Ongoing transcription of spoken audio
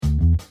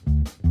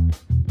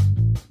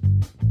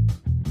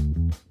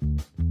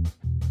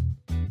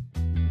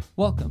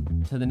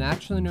Welcome to the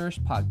Naturally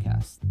Nourished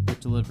podcast that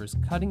delivers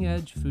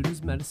cutting-edge food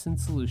as medicine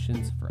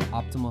solutions for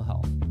optimal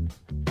health.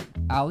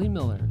 Ali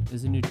Miller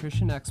is a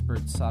nutrition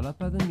expert sought out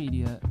by the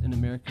media and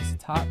America's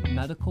top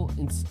medical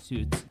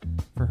institutes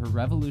for her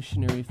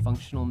revolutionary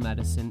functional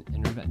medicine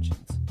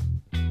interventions.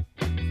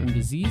 From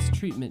disease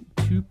treatment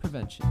to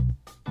prevention,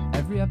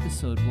 every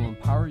episode will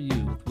empower you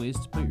with ways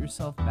to put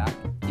yourself back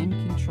in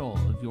control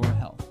of your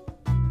health.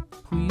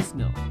 Please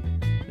note,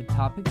 the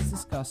topics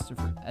discussed are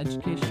for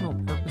educational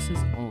purposes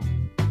only.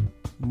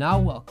 Now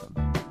welcome,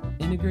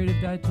 integrative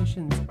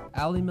dietitians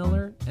Ali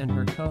Miller and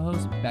her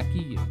co-host Becky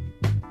Yu.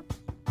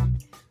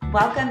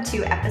 Welcome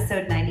to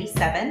episode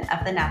 97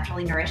 of the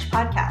Naturally Nourished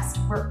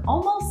podcast. We're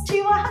almost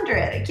to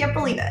 100. I can't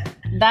believe it.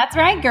 That's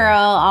right, girl.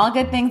 All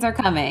good things are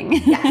coming.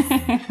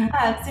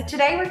 Yes. So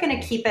today we're going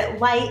to keep it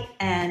light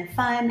and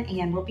fun,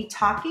 and we'll be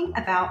talking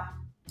about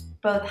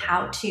both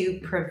how to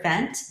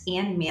prevent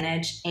and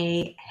manage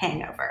a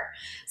hangover.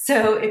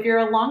 So if you're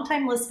a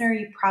longtime listener,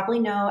 you probably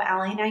know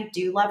Ali and I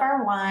do love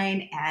our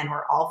wine, and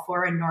we're all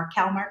for a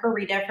NorCal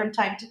margarita from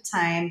time to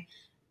time.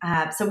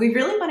 So we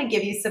really want to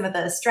give you some of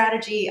the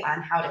strategy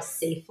on how to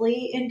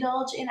safely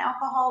indulge in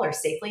alcohol or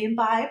safely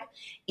imbibe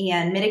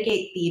and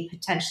mitigate the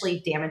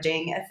potentially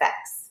damaging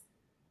effects.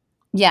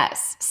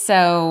 Yes.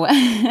 So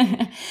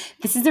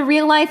this is a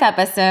real life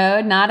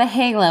episode, not a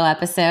Halo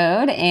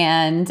episode.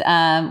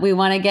 And we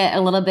want to get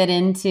a little bit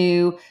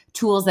into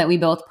tools that we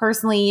both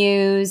personally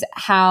use,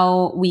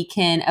 how we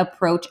can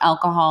approach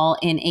alcohol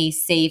in a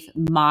safe,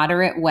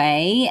 moderate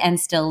way and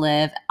still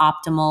live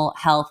optimal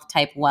health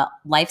type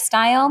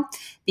lifestyle.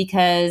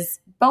 Because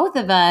both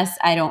of us,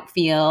 I don't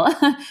feel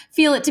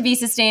it to be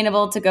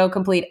sustainable to go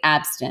complete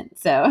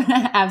abstinence.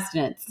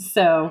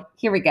 So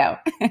here we go.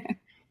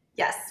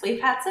 Yes, we've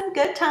had some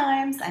good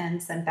times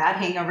and some bad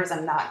hangovers.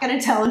 I'm not going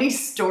to tell any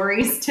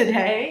stories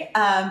today,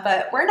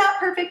 but we're not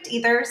perfect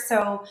either.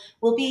 So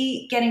we'll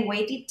be getting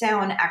way deep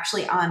down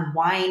actually on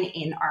wine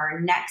in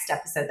our next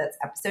episode. That's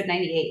episode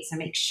 98. So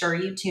make sure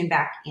you tune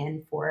back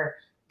in for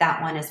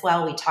that one as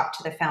well. We talked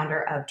to the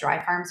founder of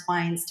Dry Farms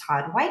Wines,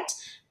 Todd White.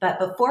 But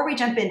before we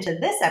jump into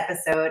this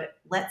episode,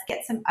 let's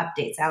get some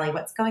updates. Ali,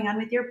 what's going on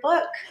with your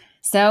book?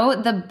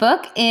 So the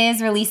book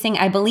is releasing,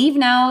 I believe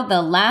now,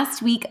 the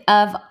last week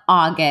of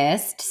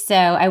August. So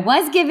I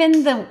was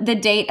given the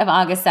date of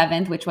August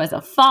 7th, which was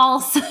a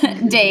false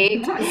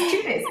date.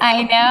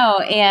 I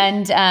know.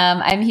 And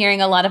I'm hearing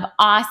a lot of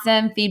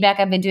awesome feedback.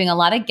 I've been doing a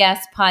lot of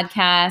guest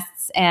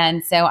podcasts.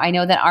 And so I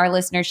know that our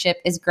listenership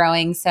is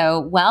growing.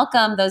 So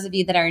welcome those of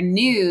you that are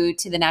new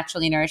to the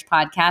Naturally Nourished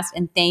podcast.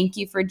 And thank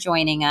you for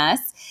joining us.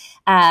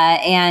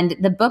 And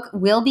the book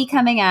will be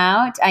coming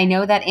out. I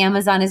know that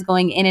Amazon is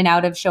going in and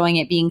out of showing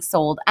it being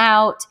sold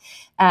out,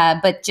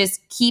 but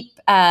just keep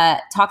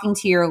talking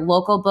to your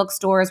local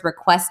bookstores,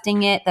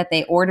 requesting it, that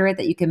they order it,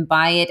 that you can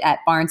buy it at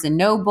Barnes &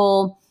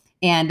 Noble,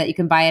 and that you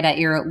can buy it at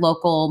your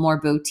local, more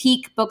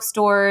boutique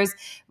bookstores.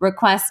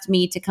 Request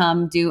me to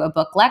come do a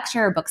book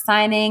lecture, a book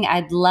signing.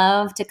 I'd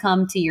love to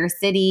come to your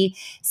city.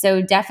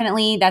 So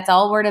definitely that's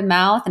all word of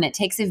mouth, and it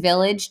takes a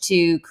village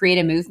to create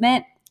a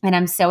movement. And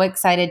I'm so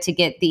excited to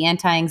get the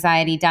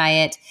anti-anxiety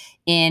diet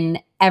in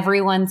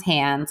everyone's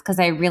hands, because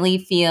I really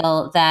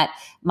feel that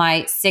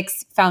my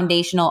 6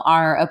 foundational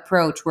R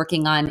approach,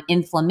 working on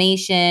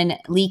inflammation,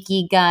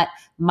 leaky gut,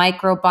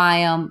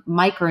 microbiome,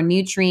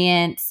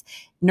 micronutrients,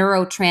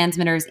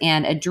 neurotransmitters,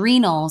 and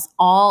adrenals,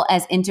 all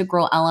as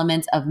integral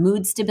elements of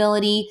mood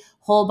stability,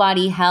 whole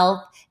body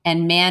health,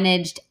 and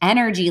managed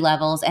energy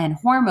levels and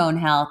hormone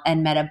health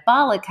and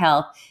metabolic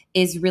health,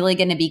 is really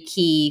going to be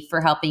key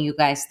for helping you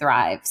guys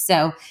thrive.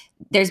 So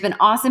there's been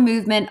awesome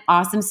movement,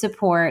 awesome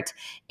support,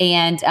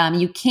 and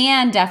you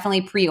can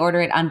definitely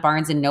pre-order it on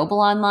Barnes & Noble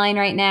online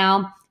right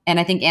now. And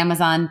I think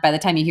Amazon, by the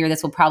time you hear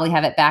this, will probably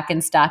have it back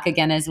in stock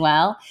again as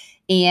well.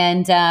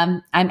 And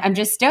I'm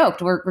just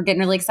stoked. We're getting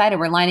really excited.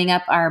 We're lining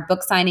up our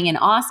book signing in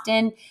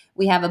Austin.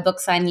 We have a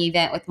book signing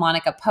event with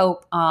Monica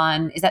Pope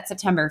on, is that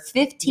September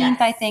 15th, yes.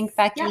 I think,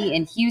 Becky,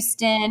 in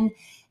Houston.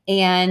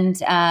 And,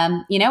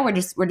 we're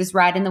just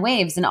riding the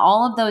waves, and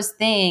all of those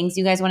things.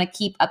 You guys want to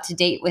keep up to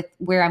date with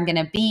where I'm going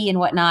to be and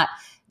whatnot.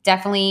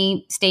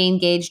 Definitely stay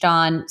engaged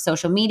on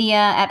social media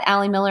at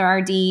Ali Miller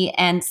RD,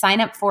 and sign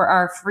up for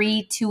our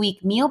free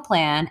 2-week meal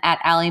plan at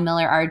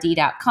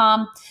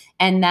alimillerrd.com.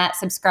 And that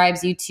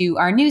subscribes you to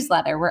our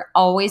newsletter. We're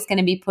always going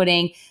to be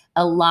putting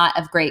a lot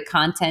of great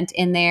content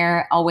in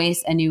there,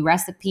 always a new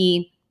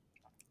recipe,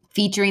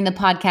 featuring the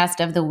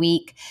podcast of the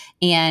week,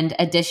 and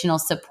additional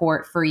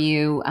support for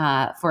you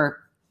for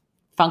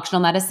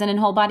functional medicine and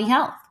whole body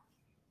health.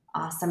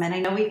 Awesome. And I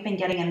know we've been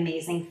getting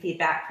amazing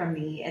feedback from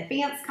the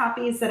advanced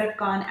copies that have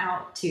gone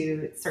out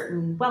to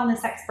certain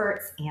wellness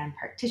experts and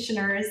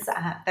practitioners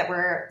that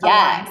we're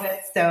aligned with.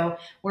 So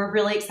we're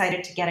really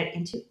excited to get it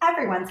into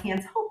everyone's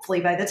hands,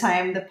 hopefully by the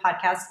time the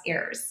podcast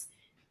airs.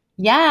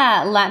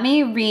 Yeah, let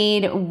me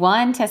read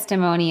one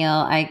testimonial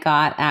I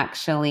got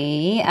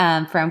actually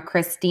from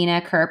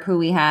Christina Kerp, who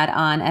we had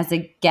on as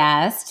a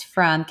guest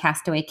from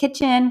Castaway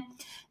Kitchen.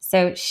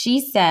 So she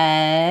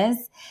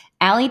says,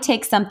 Allie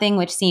takes something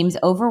which seems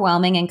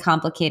overwhelming and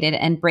complicated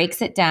and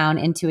breaks it down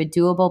into a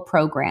doable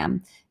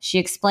program. She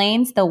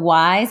explains the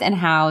whys and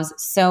hows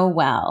so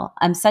well.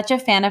 I'm such a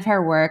fan of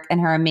her work and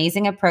her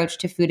amazing approach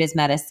to food as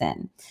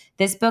medicine.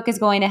 This book is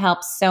going to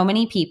help so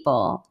many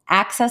people.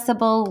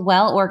 Accessible,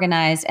 well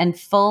organized, and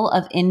full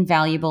of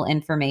invaluable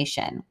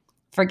information.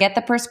 Forget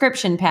the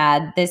prescription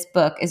pad. This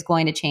book is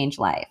going to change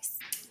lives.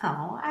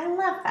 Oh, I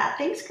love that.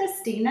 Thanks,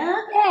 Christina.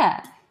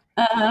 Yeah.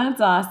 That's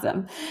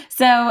awesome.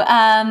 So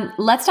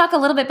let's talk a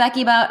little bit,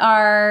 Becky, about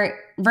our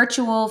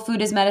virtual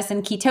Food as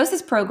Medicine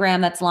ketosis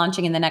program that's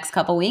launching in the next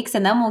couple weeks,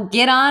 and then we'll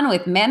get on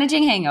with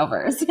managing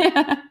hangovers.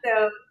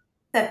 So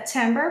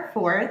September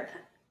 4th,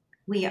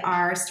 we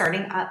are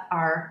starting up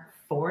our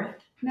fourth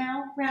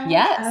round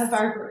of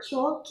our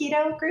virtual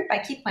keto group. I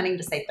keep wanting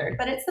to say third,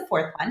 but it's the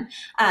fourth one.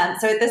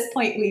 So at this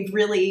point, we've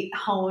really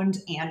honed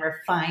and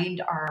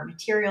refined our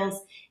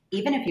materials.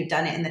 Even if you've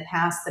done it in the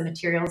past, the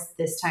materials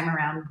this time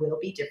around will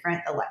be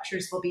different. The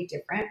lectures will be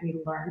different.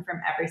 We learn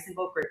from every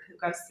single group who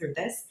goes through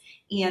this.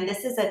 And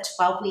this is a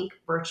 12-week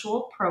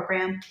virtual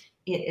program.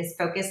 It is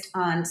focused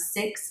on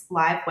 6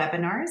 live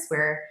webinars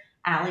where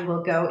Allie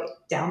will go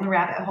down the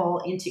rabbit hole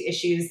into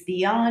issues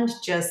beyond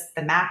just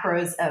the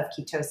macros of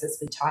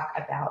ketosis. We talk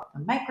about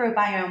the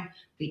microbiome.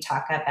 We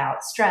talk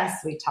about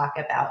stress. We talk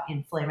about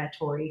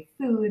inflammatory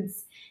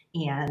foods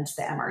and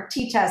the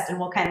MRT test, and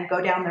we'll kind of go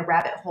down the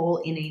rabbit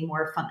hole in a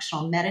more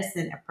functional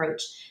medicine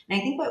approach. And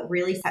I think what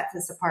really sets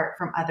us apart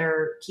from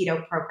other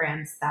keto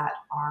programs that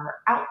are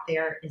out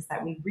there is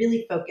that we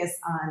really focus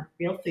on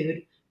real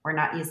food. We're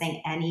not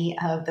using any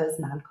of those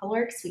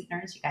non-caloric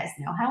sweeteners. You guys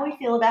know how we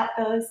feel about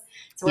those.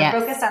 So we're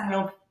focused on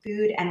real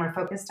food and we're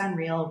focused on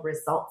real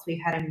results.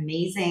 We've had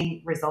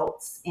amazing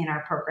results in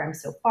our program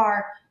so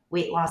far.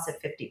 Weight loss of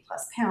 50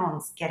 plus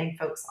pounds, getting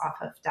folks off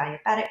of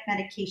diabetic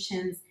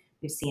medications.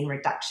 We've seen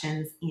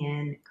reductions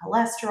in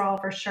cholesterol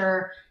for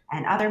sure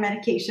and other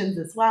medications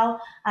as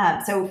well.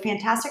 So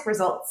fantastic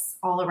results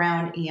all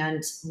around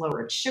and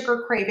lowered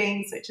sugar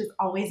cravings, which is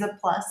always a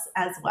plus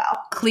as well.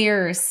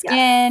 Clearer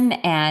skin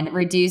and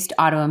reduced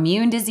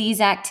autoimmune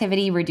disease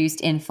activity,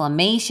 reduced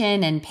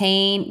inflammation and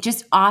pain.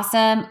 Just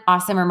awesome,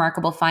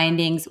 remarkable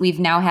findings. We've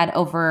now had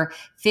over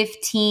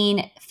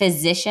 15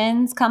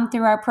 physicians come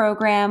through our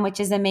program, which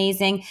is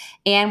amazing.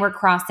 And we're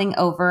crossing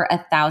over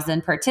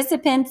 1,000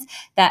 participants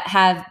that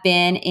have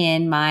been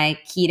in my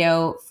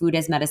Keto Food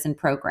as Medicine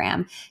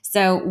program.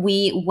 So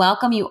we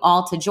welcome you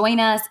all to join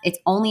us. It's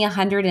only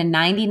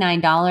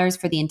 $199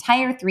 for the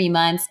entire 3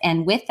 months.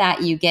 And with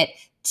that, you get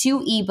 2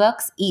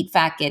 ebooks, Eat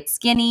Fat, Get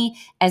Skinny,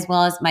 as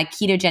well as my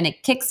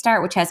Ketogenic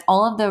Kickstart, which has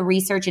all of the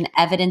research and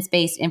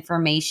evidence-based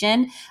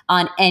information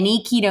on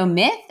any keto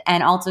myth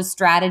and also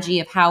strategy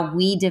of how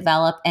we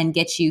develop and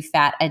get you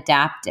fat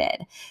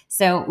adapted.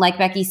 So like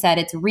Becky said,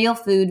 it's real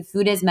food,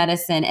 food as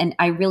medicine. And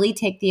I really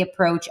take the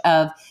approach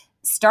of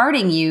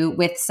starting you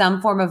with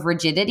some form of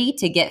rigidity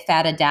to get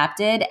fat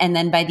adapted. And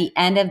then by the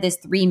end of this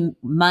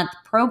 3-month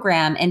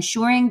program,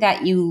 ensuring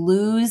that you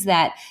lose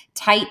that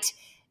tight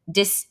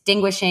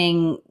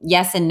distinguishing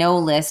yes and no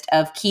list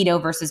of keto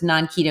versus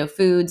non-keto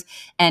foods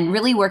and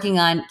really working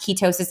on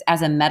ketosis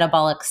as a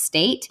metabolic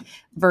state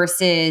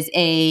versus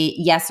a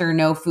yes or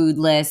no food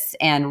list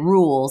and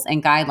rules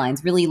and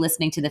guidelines, really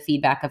listening to the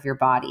feedback of your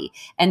body.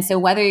 And so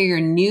whether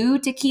you're new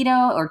to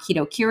keto or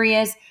keto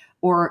curious,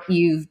 or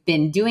you've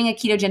been doing a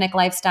ketogenic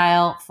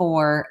lifestyle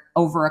for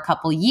over a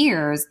couple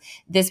years,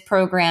 this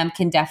program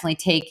can definitely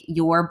take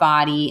your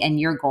body and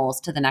your goals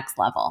to the next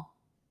level.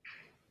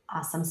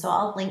 Awesome. So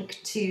I'll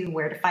link to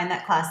where to find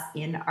that class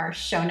in our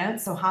show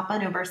notes. So hop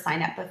on over,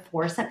 sign up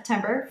before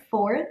September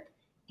 4th,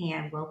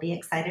 and we'll be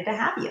excited to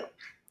have you.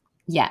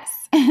 Yes.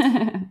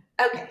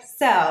 Okay,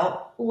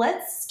 so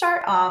let's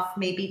start off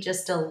maybe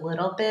just a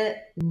little bit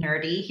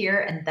nerdy here,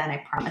 and then I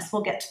promise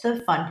we'll get to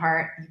the fun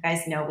part. You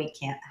guys know we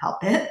can't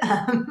help it.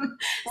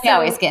 We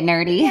always get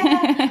nerdy.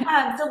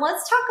 So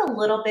let's talk a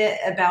little bit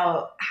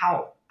about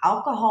how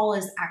alcohol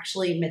is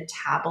actually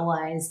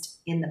metabolized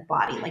in the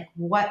body. Like,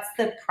 what's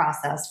the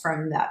process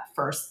from that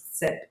first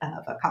sip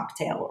of a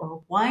cocktail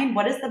or wine?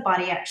 What is the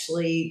body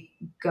actually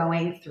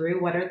going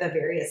through? What are the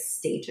various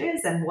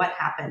stages and what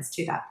happens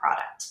to that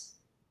product?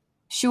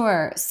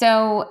 Sure.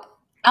 So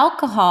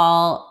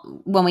alcohol,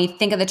 when we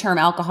think of the term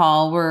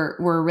alcohol,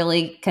 we're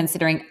really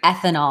considering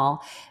ethanol,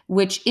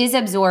 which is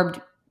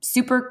absorbed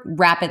super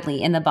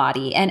rapidly in the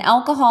body. And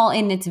alcohol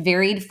in its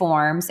varied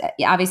forms,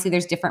 obviously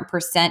there's different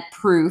percent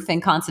proof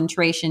and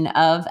concentration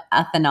of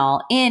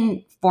ethanol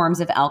in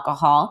forms of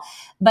alcohol,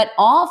 but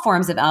all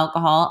forms of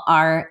alcohol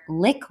are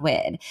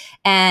liquid.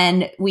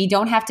 And we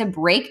don't have to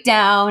break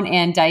down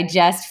and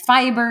digest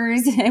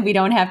fibers. We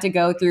don't have to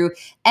go through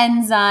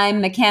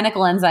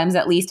mechanical enzymes,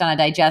 at least on a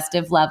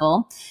digestive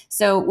level.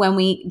 So when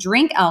we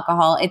drink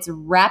alcohol, it's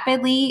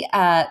rapidly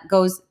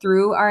goes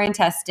through our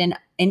intestine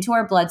into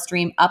our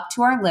bloodstream, up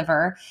to our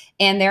liver.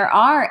 And there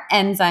are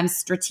enzymes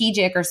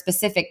strategic or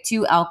specific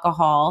to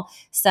alcohol,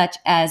 such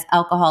as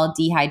alcohol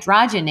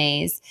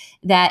dehydrogenase,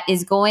 that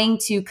is going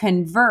to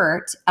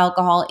convert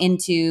alcohol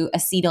into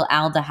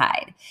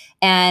acetaldehyde.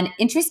 And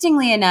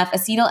interestingly enough,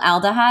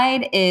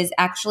 acetaldehyde is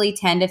actually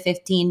 10 to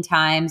 15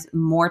 times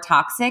more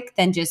toxic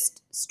than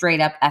just straight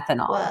up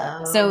ethanol.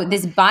 Whoa. So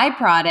this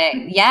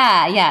byproduct,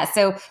 yeah.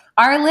 So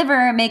our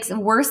liver makes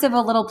worse of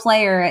a little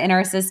player in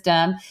our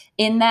system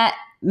in that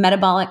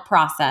metabolic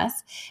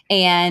process.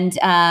 And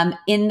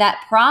in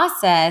that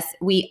process,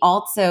 we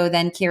also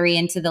then carry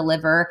into the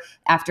liver,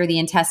 after the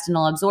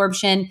intestinal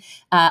absorption,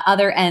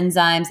 other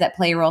enzymes that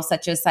play a role,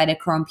 such as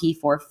cytochrome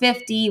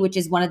P450, which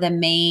is one of the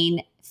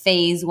main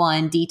phase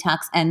 1 detox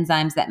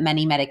enzymes that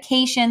many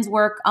medications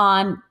work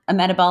on, a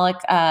metabolic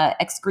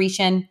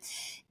excretion.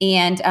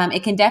 And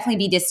it can definitely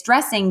be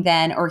distressing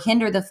then, or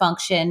hinder the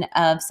function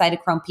of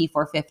cytochrome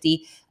P450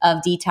 of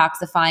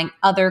detoxifying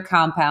other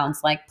compounds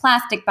like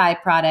plastic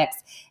byproducts,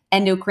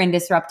 endocrine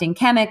disrupting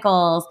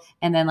chemicals,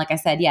 and then, like I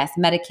said, yes,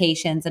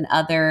 medications and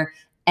other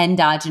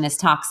endogenous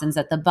toxins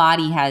that the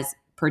body has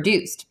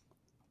produced.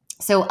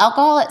 So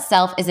alcohol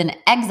itself is an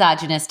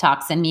exogenous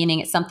toxin,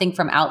 meaning it's something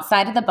from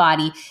outside of the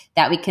body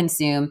that we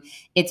consume.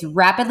 It's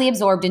rapidly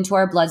absorbed into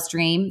our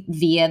bloodstream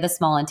via the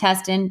small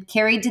intestine,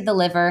 carried to the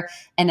liver,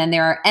 and then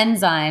there are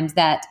enzymes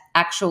that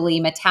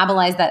actually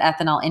metabolize that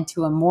ethanol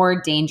into a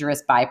more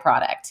dangerous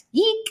byproduct.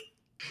 Yeek!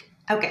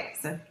 Okay,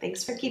 so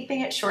thanks for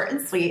keeping it short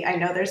and sweet. I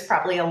know there's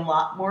probably a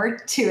lot more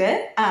to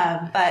it,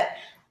 but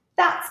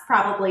that's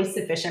probably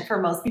sufficient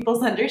for most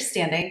people's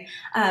understanding.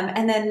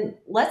 And then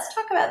let's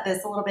talk about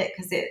this a little bit,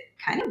 because it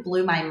kind of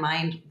blew my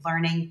mind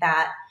learning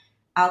that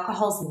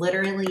alcohol's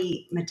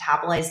literally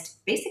metabolized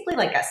basically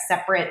like a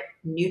separate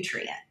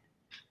nutrient.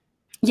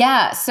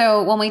 Yeah.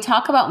 So when we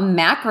talk about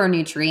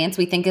macronutrients,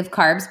 we think of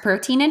carbs,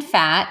 protein, and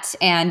fat.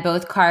 And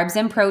both carbs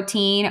and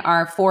protein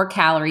are 4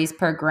 calories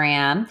per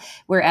gram,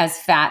 whereas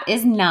fat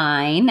is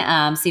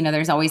 9. So,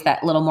 there's always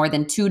that little more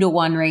than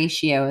 2-to-1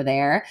 ratio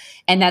there.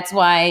 And that's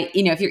why,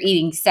 if you're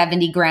eating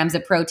 70 grams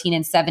of protein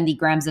and 70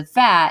 grams of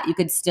fat, you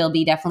could still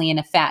be definitely in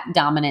a fat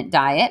dominant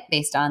diet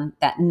based on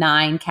that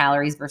 9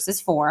 calories versus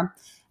 4.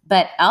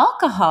 But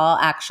alcohol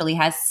actually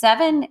has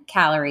 7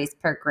 calories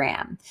per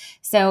gram.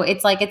 So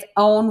it's like its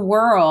own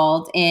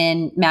world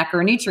in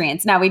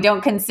macronutrients. Now, we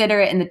don't consider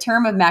it in the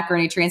term of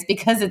macronutrients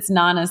because it's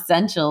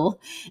non-essential,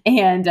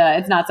 and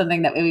it's not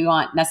something that we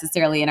want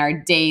necessarily in our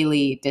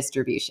daily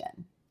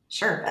distribution.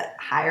 Sure, but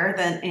higher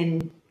than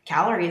in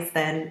calories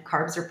than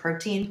carbs or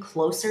protein,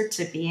 closer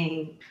to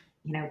being,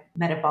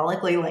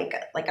 metabolically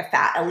like a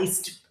fat, at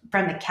least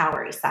from the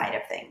calorie side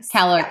of things.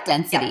 Caloric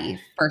density,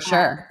 for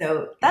sure.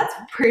 So that's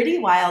pretty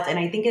wild. And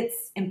I think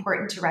it's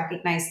important to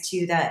recognize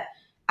too that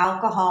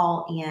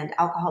alcohol and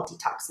alcohol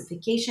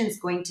detoxification is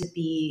going to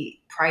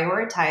be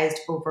prioritized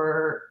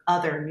over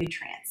other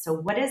nutrients. So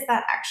what does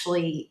that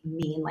actually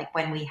mean? Like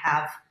when we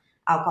have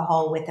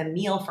alcohol with a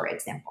meal, for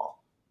example?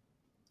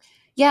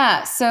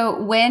 Yeah.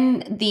 So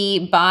when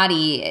the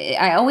body,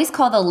 I always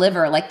call the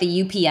liver like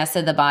the UPS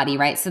of the body,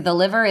 right? So the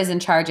liver is in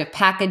charge of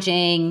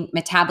packaging,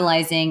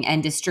 metabolizing,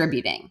 and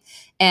distributing.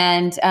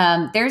 And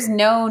there's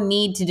no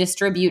need to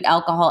distribute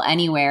alcohol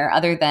anywhere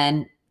other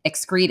than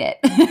excrete it.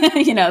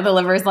 The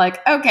liver's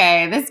like,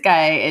 okay, this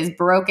guy is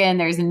broken.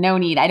 There's no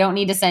need. I don't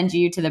need to send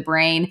you to the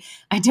brain.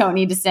 I don't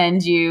need to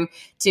send you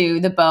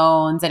to the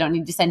bones. I don't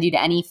need to send you to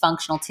any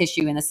functional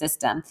tissue in the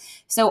system.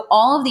 So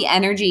all of the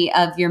energy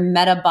of your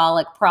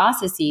metabolic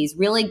processes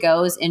really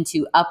goes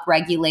into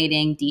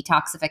upregulating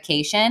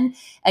detoxification.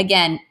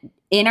 Again,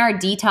 in our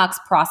detox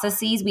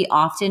processes, we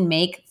often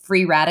make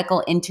free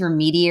radical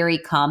intermediary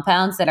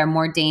compounds that are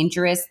more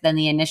dangerous than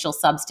the initial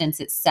substance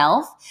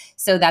itself.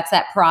 So that's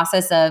that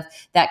process of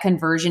that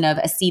conversion of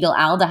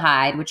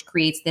acetaldehyde, which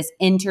creates this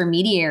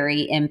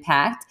intermediary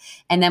impact.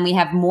 And then we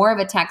have more of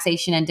a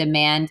taxation and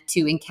demand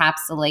to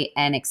encapsulate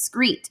and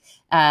excrete.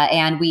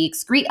 And we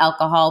excrete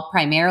alcohol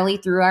primarily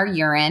through our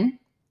urine.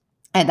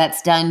 And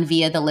that's done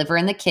via the liver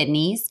and the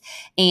kidneys.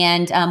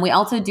 And we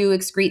also do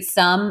excrete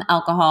some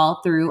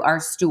alcohol through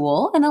our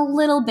stool and a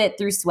little bit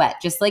through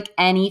sweat, just like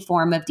any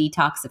form of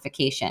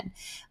detoxification.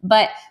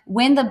 But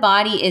when the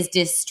body is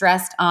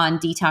distressed on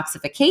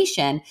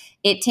detoxification,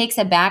 it takes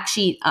a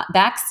backseat,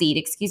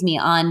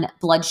 on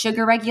blood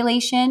sugar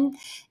regulation.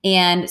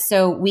 And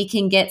so we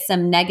can get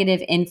some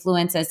negative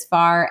influence as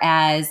far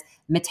as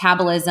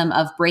metabolism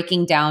of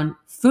breaking down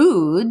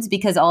foods,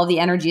 because all of the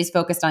energy is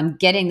focused on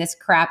getting this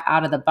crap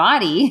out of the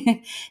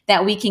body,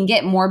 that we can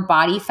get more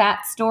body fat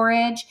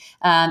storage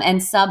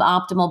and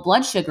suboptimal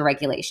blood sugar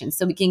regulation.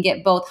 So we can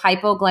get both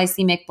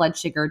hypoglycemic blood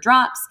sugar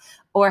drops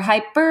or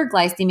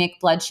hyperglycemic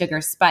blood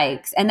sugar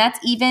spikes. And that's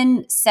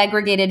even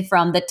segregated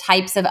from the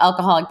types of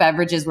alcoholic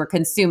beverages we're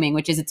consuming,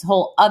 which is its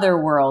whole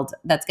other world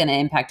that's going to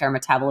impact our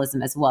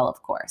metabolism as well,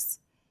 of course.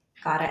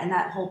 Got it. And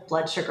that whole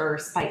blood sugar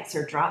spikes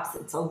or drops,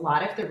 it's a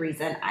lot of the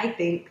reason I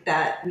think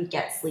that we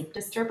get sleep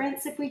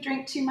disturbance if we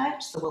drink too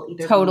much. So we'll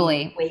either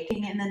be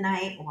waking in the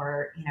night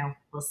or,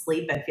 we'll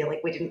sleep and feel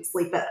like we didn't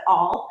sleep at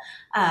all.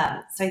 So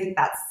I think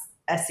that's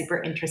a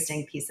super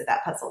interesting piece of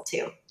that puzzle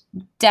too.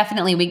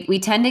 Definitely. We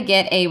tend to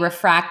get a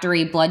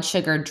refractory blood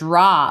sugar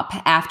drop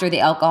after the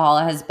alcohol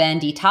has been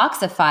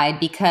detoxified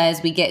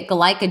because we get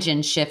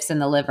glycogen shifts in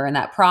the liver in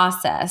that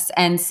process.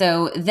 And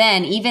so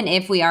then even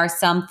if we are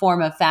some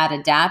form of fat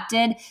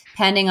adapted,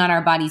 depending on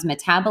our body's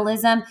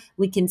metabolism,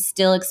 we can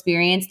still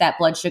experience that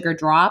blood sugar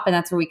drop. And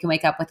that's where we can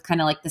wake up with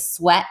kind of like the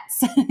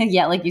sweats.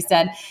 Yeah, like you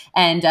said.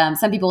 And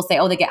some people say,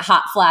 oh, they get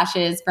hot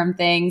flashes from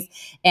things.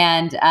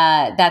 And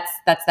that's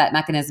that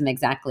mechanism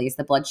exactly, is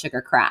the blood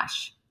sugar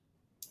crash.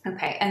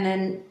 Okay. And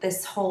then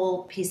this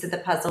whole piece of the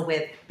puzzle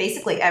with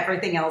basically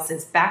everything else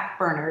is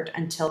backburnered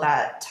until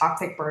that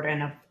toxic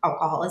burden of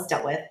alcohol is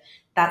dealt with.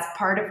 That's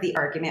part of the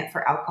argument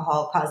for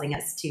alcohol causing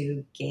us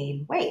to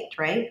gain weight,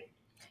 right?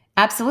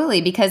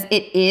 Absolutely, because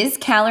it is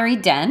calorie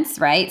dense,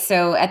 right?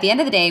 So at the end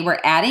of the day, we're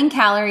adding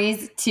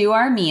calories to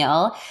our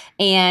meal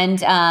and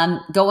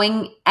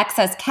going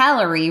excess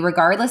calorie,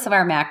 regardless of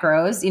our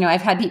macros.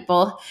 I've had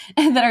people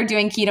that are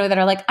doing keto that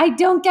are like, I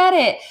don't get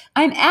it.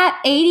 I'm at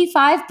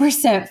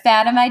 85%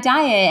 fat in my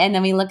diet. And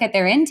then we look at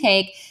their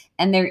intake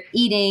and they're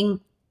eating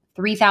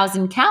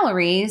 3,000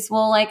 calories.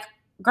 Well, like,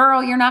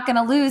 girl, you're not going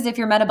to lose if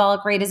your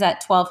metabolic rate is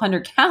at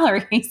 1,200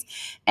 calories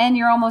and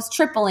you're almost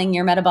tripling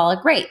your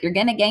metabolic rate. You're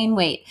going to gain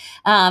weight.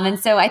 And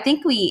so I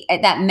think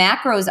that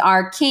macros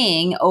are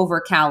king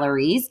over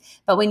calories,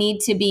 but we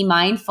need to be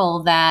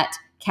mindful that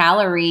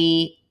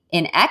calorie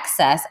in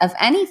excess of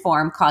any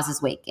form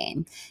causes weight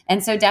gain.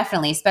 And so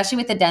definitely, especially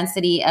with the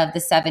density of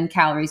the 7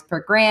 calories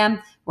per gram,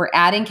 we're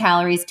adding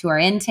calories to our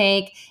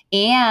intake.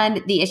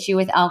 And the issue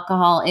with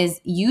alcohol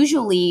is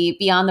usually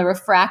beyond the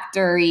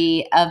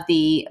refractory of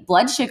the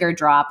blood sugar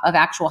drop of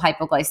actual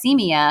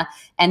hypoglycemia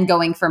and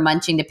going for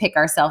munching to pick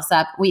ourselves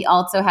up. We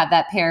also have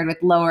that paired with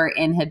lower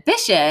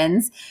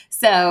inhibitions.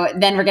 So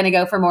then we're going to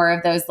go for more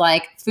of those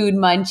like food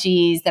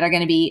munchies that are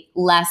going to be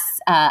less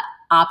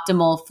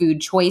optimal food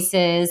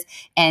choices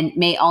and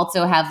may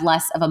also have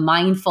less of a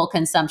mindful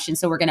consumption.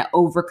 So we're going to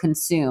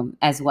overconsume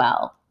as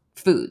well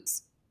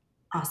foods.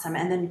 Awesome.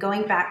 And then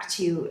going back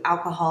to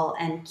alcohol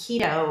and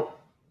keto,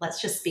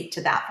 let's just speak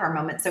to that for a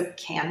moment. So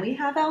can we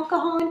have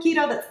alcohol and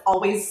keto? That's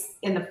always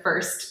in the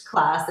first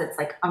class. It's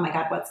like, oh my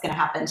God, what's going to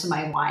happen to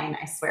my wine?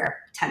 I swear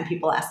 10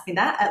 people ask me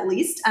that at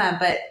least.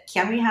 But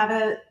can we have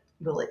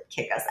will it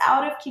kick us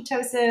out of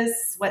ketosis?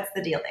 What's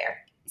the deal there?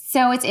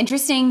 So it's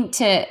interesting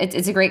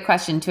it's a great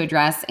question to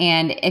address.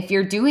 And if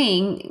you're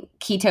doing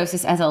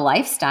ketosis as a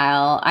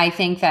lifestyle, I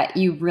think that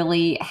you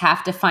really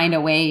have to find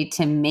a way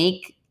to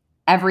make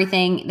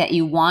everything that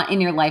you want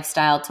in your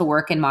lifestyle to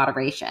work in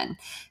moderation.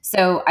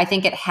 So I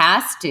think it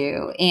has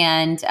to.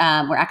 And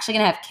we're actually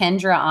going to have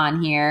Kendra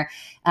on here,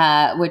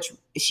 which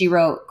she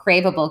wrote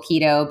Craveable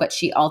Keto, but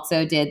she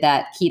also did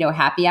that Keto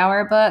Happy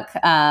Hour book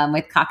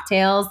with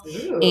cocktails.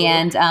 Ooh.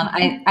 And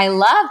I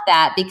love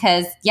that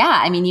because, yeah,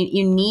 I mean,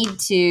 you need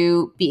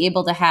to be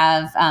able to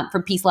have,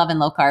 for peace, love, and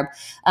low carb,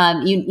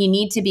 you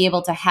need to be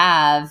able to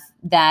have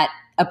that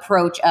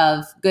approach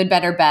of good,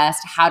 better,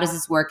 best. How does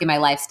this work in my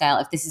lifestyle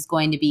if this is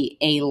going to be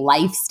a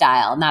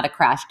lifestyle, not a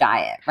crash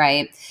diet,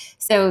 right?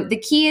 So the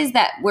key is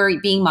that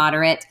we're being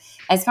moderate.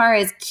 As far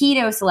as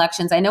keto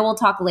selections, I know we'll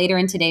talk later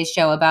in today's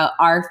show about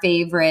our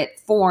favorite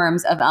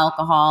forms of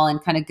alcohol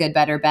and kind of good,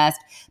 better, best,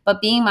 but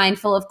being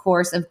mindful, of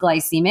course, of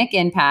glycemic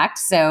impact.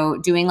 So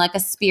doing like a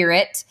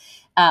spirit,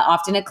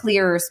 often a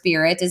clearer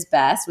spirit is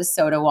best with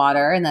soda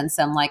water, and then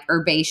some like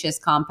herbaceous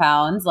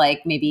compounds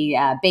like maybe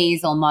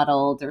basil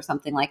muddled or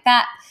something like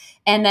that.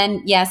 And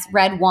then, yes,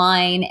 red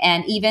wine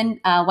and even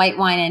white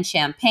wine and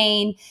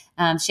champagne.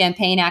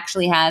 Champagne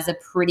actually has a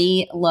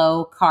pretty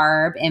low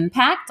carb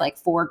impact, like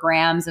 4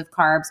 grams of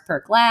carbs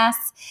per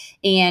glass.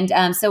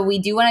 And so we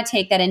do want to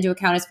take that into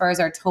account as far as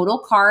our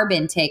total carb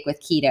intake with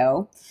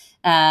keto.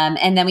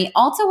 And then we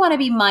also want to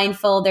be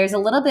mindful. There's a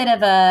little bit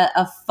of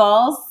a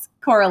false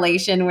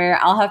correlation where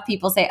I'll have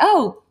people say,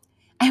 oh,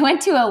 I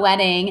went to a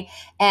wedding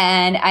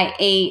and I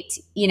ate,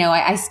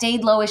 I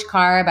stayed lowish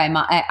carb.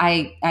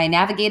 I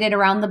navigated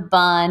around the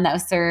bun that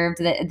was served,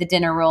 the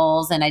dinner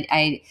rolls, and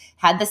I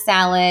had the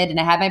salad and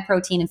I had my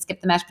protein and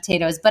skipped the mashed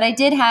potatoes. But I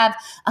did have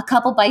a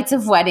couple bites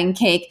of wedding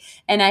cake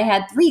and I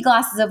had 3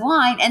 glasses of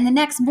wine. And the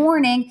next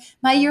morning,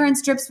 my urine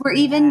strips were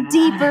even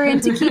deeper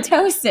into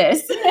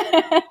ketosis.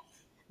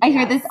 I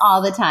hear this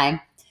all the time.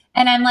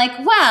 And I'm like,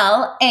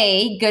 well,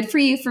 good for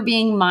you for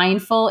being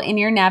mindful in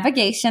your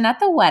navigation at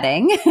the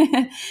wedding.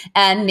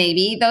 And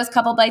maybe those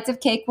couple bites of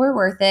cake were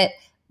worth it.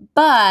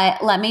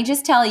 But let me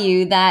just tell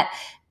you that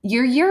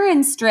your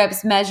urine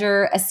strips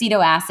measure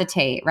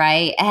acetoacetate,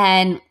 right?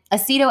 And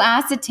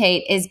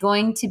acetoacetate is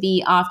going to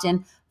be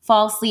often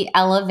falsely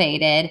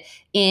elevated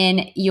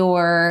in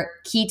your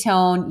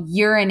ketone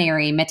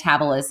urinary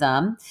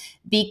metabolism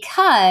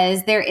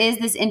because there is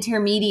this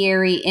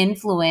intermediary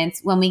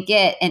influence when we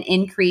get an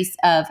increase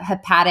of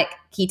hepatic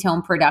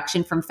ketone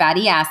production from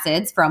fatty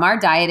acids from our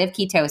diet of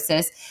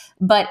ketosis,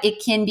 but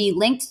it can be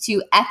linked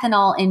to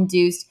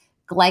ethanol-induced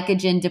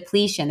glycogen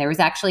depletion. There was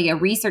actually a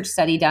research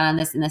study done on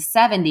this in the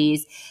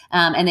 70s,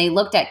 and they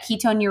looked at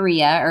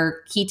ketonuria,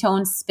 or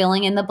ketones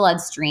spilling in the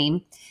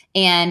bloodstream,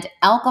 and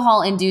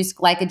alcohol-induced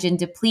glycogen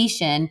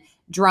depletion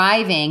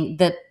driving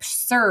the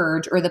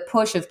surge or the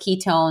push of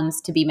ketones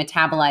to be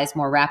metabolized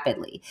more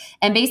rapidly.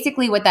 And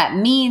basically what that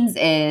means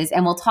is,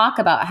 and we'll talk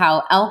about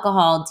how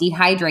alcohol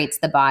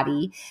dehydrates the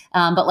body,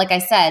 but like I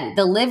said,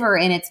 the liver,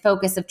 in its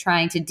focus of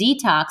trying to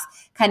detox,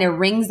 kind of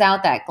wrings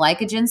out that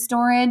glycogen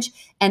storage,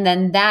 and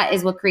then that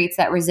is what creates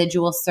that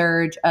residual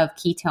surge of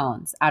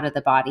ketones out of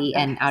the body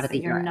and out of the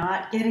urine. You're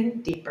not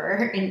getting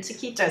deeper into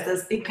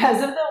ketosis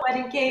because of the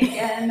wedding cake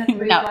and the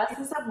 3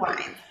 glasses of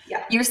wine.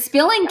 Yeah. You're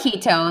spilling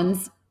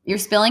ketones. You're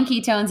spilling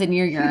ketones in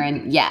your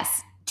urine.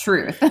 Yes,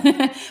 truth.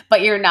 But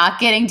you're not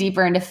getting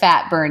deeper into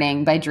fat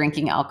burning by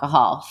drinking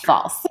alcohol.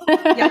 False.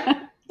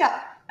 Yeah.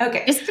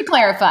 Okay. Just to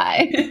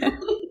clarify.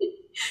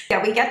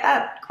 Yeah, we get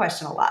that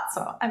question a lot,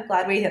 so I'm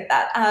glad we hit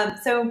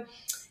that. So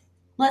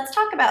let's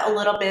talk about a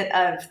little bit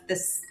of the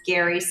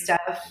scary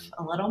stuff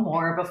a little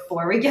more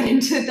before we get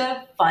into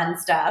the fun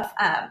stuff.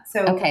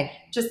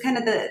 Just kind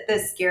of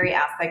the scary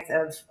aspects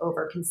of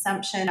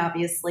overconsumption,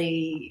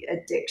 obviously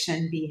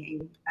addiction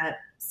being a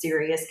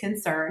serious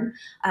concern,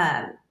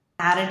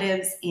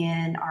 additives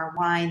in our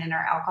wine and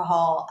our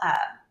alcohol,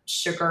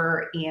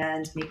 sugar,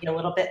 and maybe a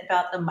little bit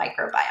about the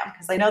microbiome,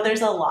 because I know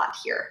there's a lot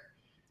here.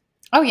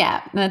 Oh,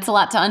 yeah. That's a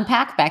lot to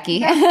unpack, Becky.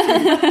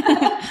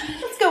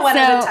 Let's go one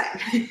at a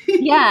time.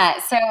 Yeah.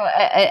 So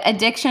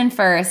addiction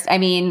first. I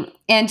mean,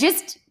 and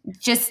just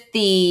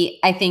the,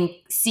 I think,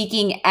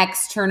 seeking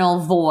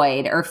external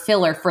void or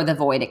filler for the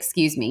void,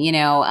 excuse me.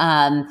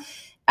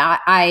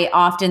 I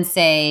often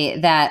say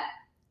that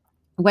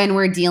when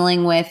we're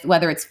dealing with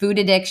whether it's food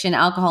addiction,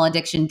 alcohol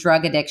addiction,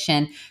 drug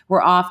addiction,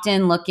 we're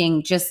often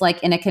looking, just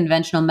like in a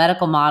conventional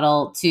medical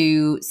model,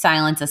 to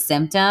silence a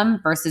symptom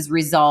versus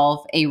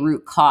resolve a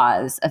root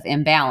cause of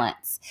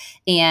imbalance.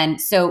 And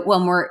so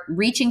when we're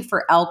reaching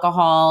for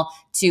alcohol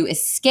to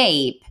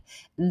escape,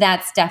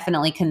 that's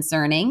definitely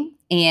concerning.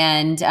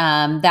 And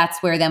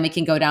that's where then we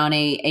can go down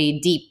a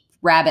deep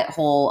rabbit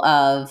hole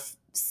of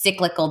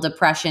cyclical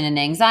depression and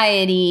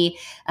anxiety.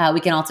 We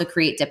can also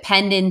create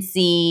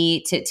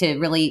dependency to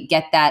really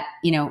get that,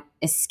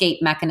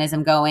 escape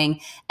mechanism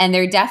going. And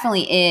there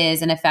definitely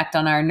is an effect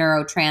on our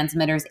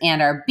neurotransmitters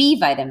and our B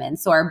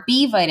vitamins. So our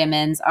B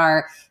vitamins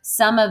are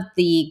some of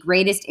the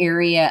greatest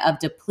area of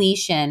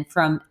depletion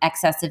from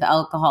excessive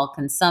alcohol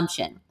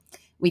consumption.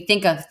 We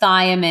think of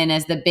thiamine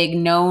as the big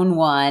known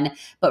one,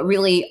 but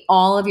really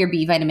all of your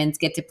B vitamins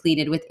get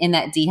depleted within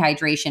that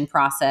dehydration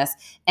process.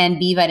 And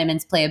B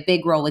vitamins play a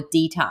big role with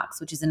detox,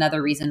 which is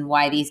another reason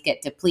why these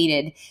get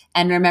depleted.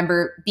 And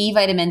remember, B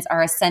vitamins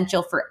are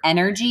essential for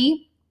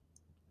energy.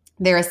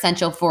 They're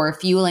essential for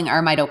fueling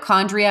our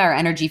mitochondria, our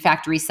energy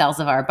factory cells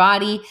of our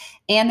body,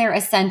 and they're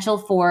essential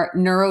for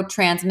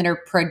neurotransmitter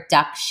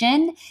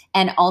production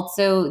and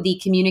also the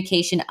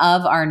communication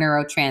of our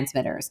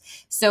neurotransmitters.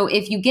 So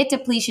if you get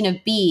depletion of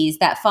Bs,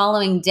 that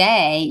following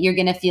day, you're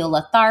going to feel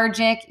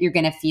lethargic, you're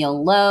going to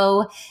feel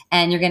low,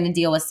 and you're going to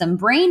deal with some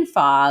brain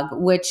fog,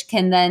 which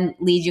can then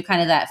lead you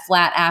kind of that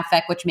flat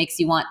affect, which makes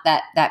you want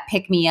that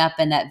pick me up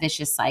and that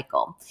vicious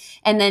cycle.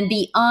 And then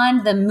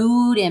beyond the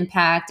mood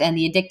impact and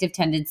the addictive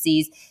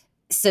tendencies,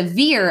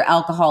 severe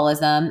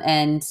alcoholism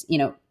and,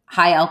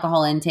 high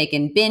alcohol intake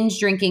in binge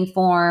drinking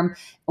form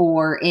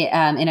or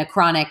in a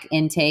chronic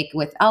intake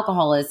with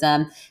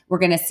alcoholism, we're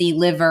going to see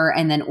liver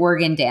and then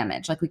organ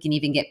damage. Like we can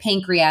even get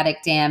pancreatic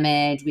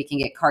damage, we can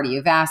get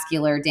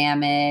cardiovascular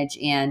damage,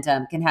 and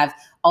can have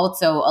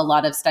also a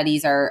lot of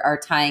studies are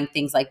tying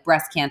things like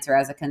breast cancer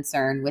as a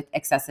concern with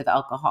excessive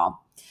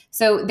alcohol.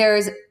 So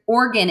there's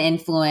organ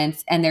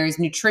influence and there's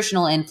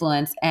nutritional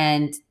influence,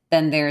 and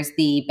then there's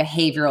the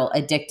behavioral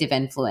addictive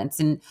influence.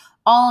 And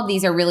all of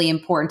these are really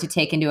important to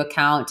take into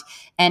account.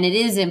 And it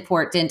is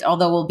important,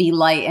 although we'll be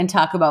light and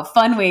talk about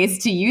fun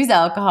ways to use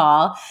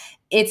alcohol,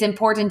 it's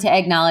important to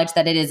acknowledge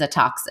that it is a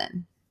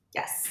toxin.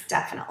 Yes,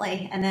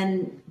 definitely. And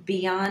then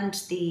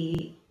beyond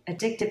the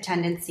addictive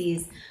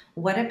tendencies,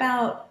 what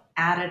about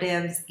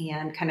additives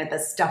and kind of the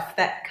stuff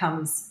that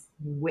comes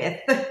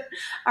with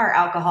our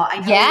alcohol?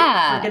 I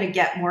know we're going to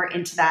get more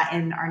into that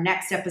in our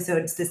next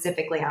episode,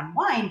 specifically on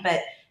wine, but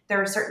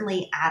there are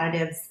certainly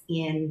additives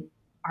in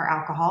our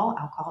alcohol.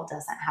 Alcohol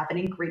doesn't have an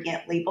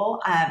ingredient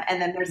label.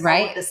 And then there's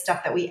all of the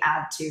stuff that we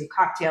add to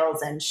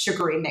cocktails and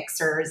sugary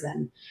mixers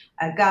and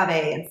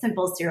agave and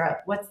simple syrup.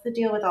 What's the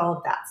deal with all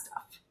of that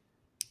stuff?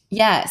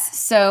 Yes.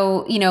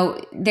 So,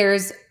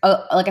 there's,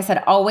 like I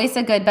said, always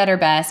a good, better,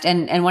 best.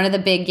 And one of the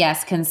big,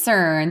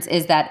 concerns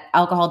is that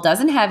alcohol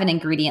doesn't have an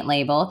ingredient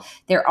label.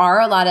 There are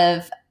a lot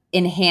of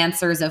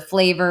enhancers of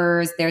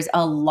flavors. There's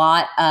a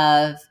lot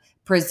of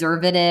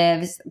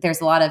preservatives. There's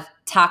a lot of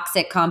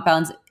toxic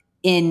compounds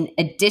in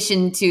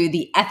addition to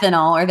the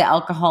ethanol or the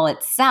alcohol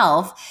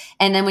itself.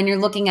 And then when you're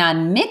looking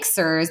on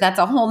mixers, that's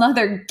a whole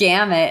nother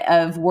gamut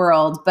of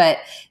world. But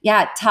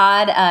yeah,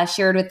 Todd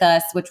shared with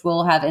us, which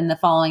we'll have in the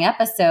following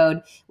episode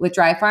with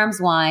Dry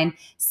Farms Wine,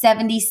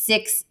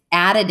 76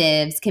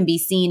 additives can be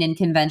seen in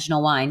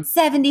conventional wine,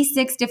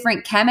 76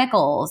 different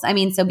chemicals. I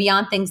mean, so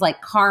beyond things like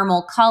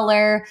caramel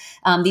color,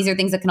 these are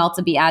things that can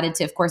also be added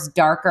to, of course,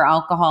 darker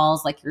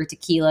alcohols like your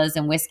tequilas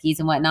and whiskeys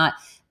and whatnot.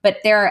 But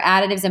there are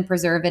additives and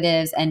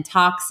preservatives and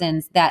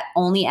toxins that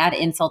only add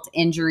insult to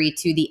injury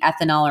to the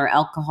ethanol or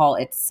alcohol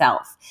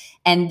itself.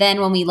 And then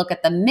when we look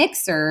at the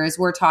mixers,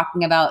 we're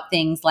talking about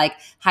things like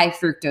high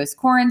fructose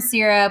corn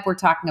syrup. We're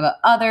talking about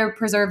other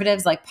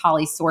preservatives like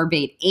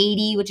polysorbate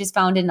 80, which is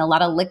found in a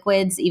lot of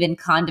liquids, even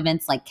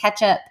condiments like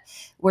ketchup.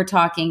 We're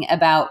talking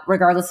about,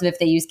 regardless of if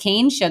they use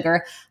cane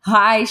sugar,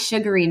 high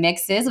sugary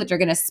mixes, which are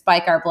going to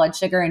spike our blood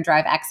sugar and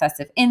drive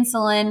excessive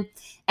insulin.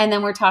 And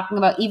then we're talking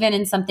about even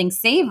in something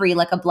savory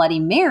like a Bloody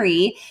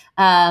Mary.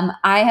 I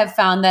have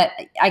found that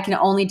I can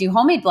only do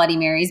homemade Bloody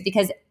Marys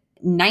because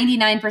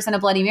 99%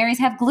 of Bloody Marys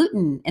have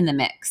gluten in the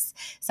mix.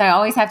 So I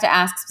always have to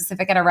ask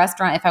specific at a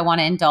restaurant if I want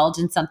to indulge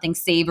in something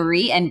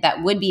savory and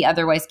that would be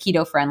otherwise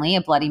keto friendly,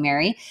 a Bloody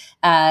Mary,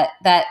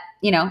 that,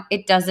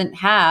 it doesn't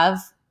have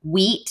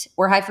wheat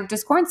or high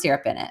fructose corn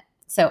syrup in it.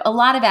 So a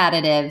lot of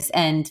additives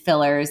and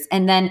fillers.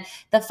 And then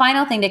the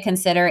final thing to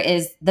consider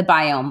is the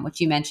biome, which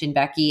you mentioned,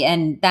 Becky.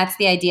 And that's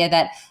the idea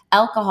that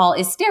alcohol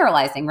is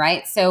sterilizing,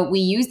 right? So we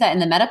use that in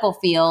the medical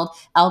field,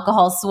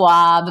 alcohol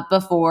swab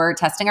before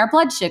testing our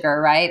blood sugar,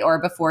 right?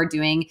 Or before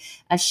doing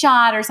a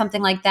shot or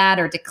something like that,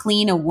 or to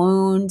clean a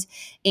wound.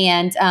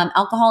 And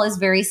alcohol is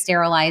very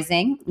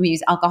sterilizing. We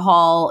use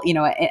alcohol,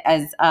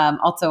 as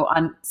also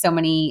on so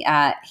many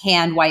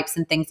hand wipes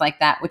and things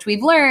like that, which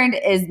we've learned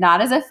is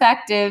not as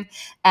effective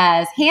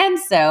as hand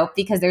soap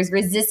because there's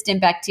resistant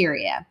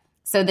bacteria.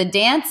 So the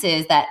dance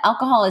is that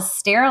alcohol is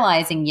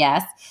sterilizing,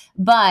 yes,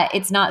 but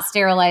it's not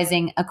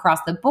sterilizing across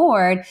the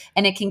board,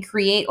 and it can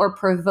create or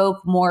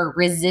provoke more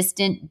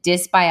resistant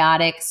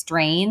dysbiotic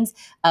strains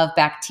of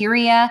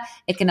bacteria.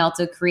 It can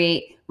also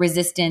create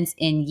resistance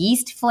in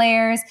yeast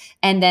flares,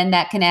 and then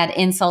that can add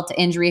insult to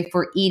injury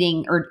for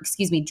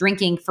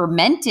drinking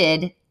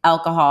fermented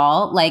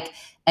alcohol, like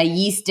a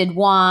yeasted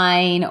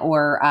wine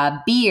or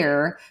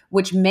beer,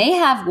 which may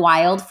have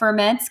wild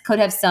ferments, could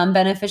have some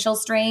beneficial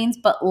strains,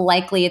 but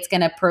likely it's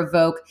going to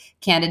provoke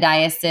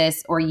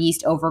candidiasis or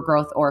yeast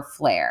overgrowth or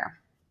flare.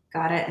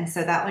 Got it. And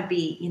so that would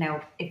be,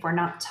 if we're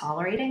not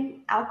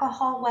tolerating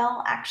alcohol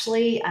well,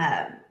 actually,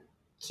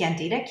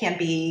 candida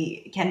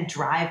can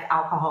drive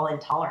alcohol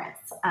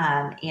intolerance.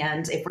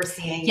 And if we're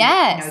seeing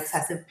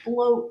excessive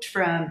bloat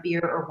from beer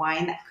or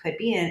wine, that could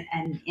be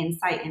an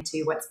insight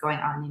into what's going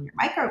on in your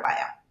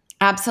microbiome.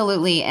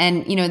 Absolutely.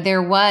 And,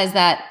 there was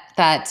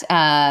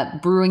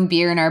that brewing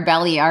beer in our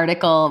belly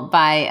article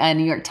by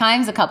New York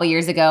Times a couple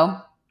years ago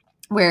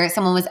where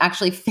someone was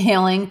actually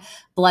failing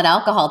blood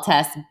alcohol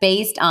tests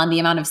based on the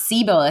amount of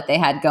SIBO that they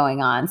had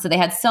going on. So they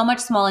had so much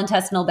small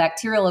intestinal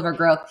bacterial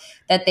overgrowth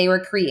that they were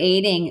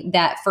creating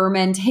that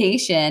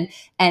fermentation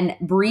and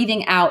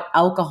breathing out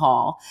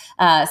alcohol.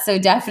 So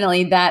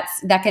definitely that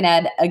can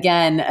add,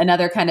 again,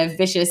 another kind of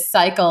vicious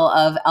cycle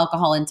of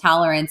alcohol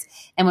intolerance.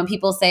 And when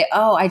people say,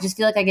 oh, I just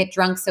feel like I get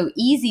drunk so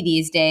easy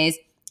these days,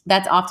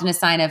 that's often a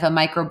sign of a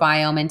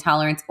microbiome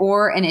intolerance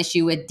or an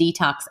issue with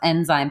detox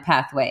enzyme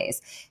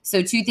pathways.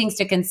 So 2 things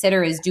to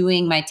consider is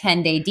doing my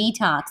 10-day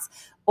detox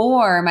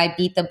or my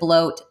Beat the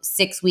Bloat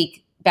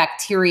 6-week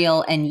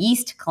bacterial and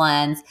yeast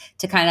cleanse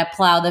to kind of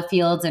plow the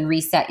fields and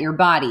reset your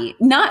body.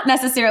 Not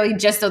necessarily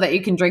just so that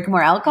you can drink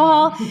more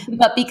alcohol,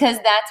 but because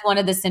that's one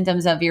of the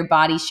symptoms of your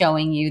body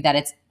showing you that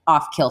it's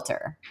off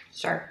kilter.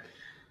 Sure.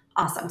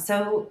 Awesome.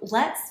 So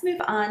let's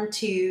move on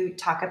to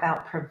talk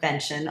about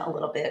prevention a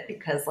little bit,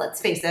 because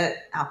let's face it,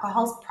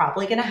 alcohol is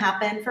probably going to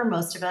happen for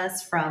most of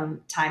us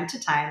from time to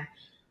time.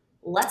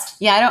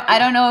 I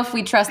don't know if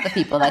we trust the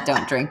people that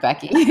don't drink,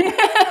 Becky.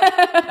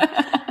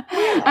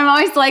 I'm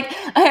always like,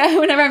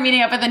 whenever I'm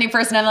meeting up with a new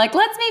person, I'm like,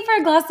 let's meet for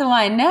a glass of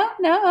wine. No.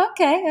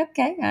 Okay.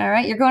 All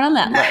right. You're going on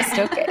that list.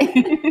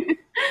 Okay.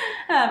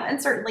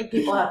 And certainly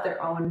people have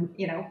their own,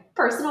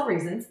 personal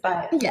reasons,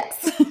 but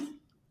yes.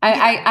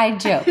 I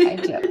joke.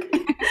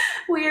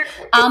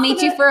 I'll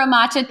meet you for a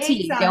matcha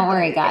tea. Exactly, don't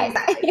worry, guys.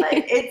 Exactly. But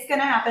it's going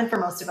to happen for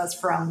most of us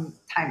from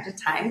time to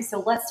time.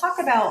 So let's talk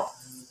about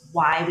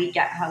why we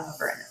get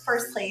hungover in the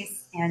first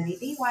place and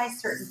maybe why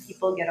certain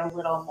people get a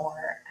little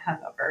more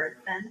hungover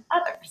than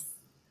others,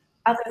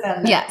 other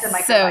than the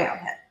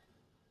microbiome hit.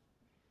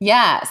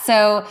 Yeah.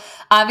 So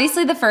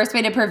obviously the first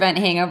way to prevent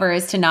hangover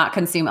is to not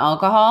consume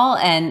alcohol.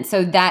 And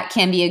so that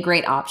can be a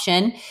great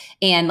option.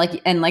 And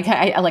like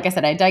I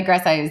said, I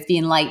digress. I was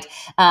being light.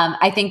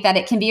 I think that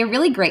it can be a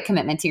really great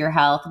commitment to your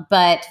health.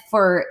 But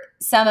for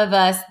some of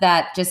us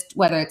that just,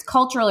 whether it's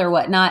cultural or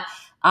whatnot,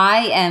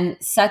 I am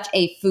such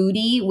a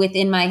foodie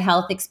within my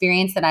health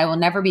experience that I will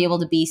never be able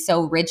to be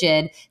so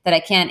rigid that I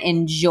can't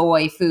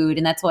enjoy food.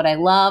 And that's what I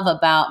love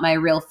about my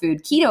real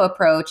food keto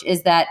approach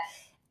is that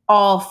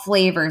all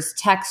flavors,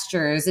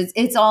 textures,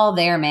 it's all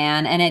there,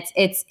 man. And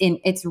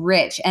it's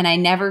rich and I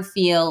never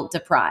feel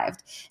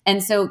deprived.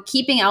 And so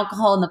keeping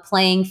alcohol in the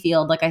playing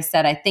field, like I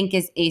said, I think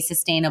is a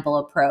sustainable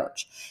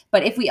approach.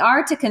 But if we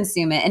are to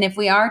consume it and if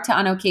we are to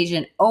on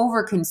occasion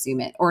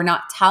overconsume it or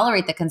not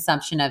tolerate the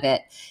consumption of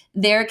it,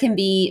 there can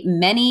be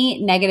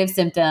many negative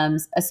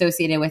symptoms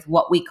associated with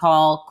what we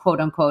call, quote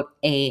unquote,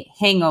 a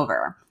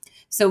hangover.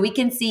 So we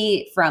can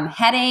see from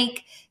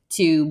headache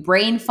to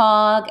brain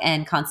fog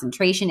and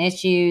concentration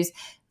issues,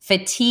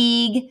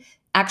 fatigue,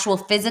 actual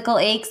physical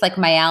aches like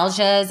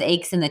myalgias,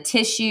 aches in the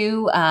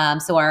tissue.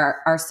 So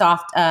our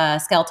soft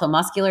skeletal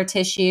muscular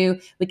tissue.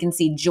 We can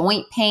see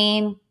joint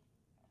pain.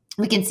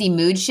 We can see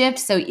mood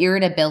shifts, so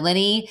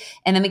irritability,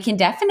 and then we can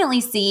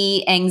definitely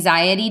see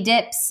anxiety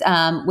dips.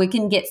 We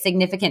can get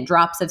significant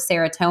drops of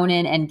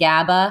serotonin and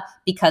GABA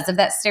because of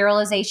that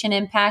sterilization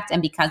impact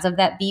and because of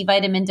that B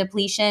vitamin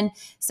depletion.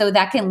 So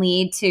that can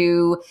lead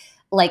to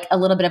like a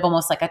little bit of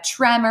almost like a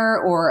tremor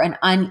or an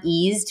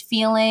uneased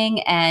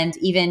feeling, and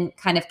even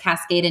kind of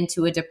cascade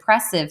into a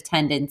depressive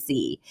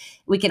tendency.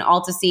 We can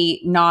also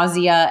see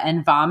nausea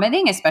and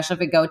vomiting, especially if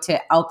we go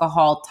to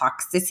alcohol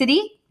toxicity.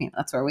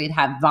 That's where we'd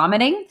have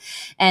vomiting.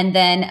 And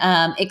then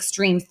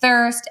extreme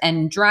thirst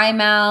and dry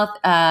mouth,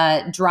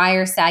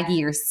 drier,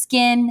 saggier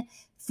skin,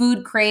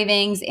 food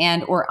cravings,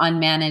 and or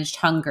unmanaged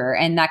hunger.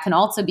 And that can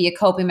also be a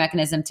coping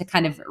mechanism to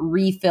kind of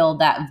refill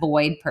that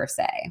void per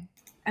se.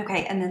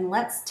 Okay, and then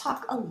let's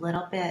talk a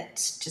little bit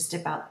just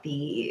about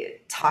the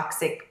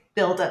toxic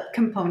buildup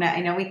component.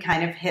 I know we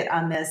kind of hit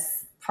on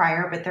this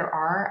prior, but there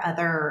are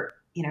other,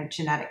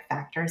 genetic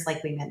factors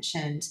like we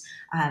mentioned.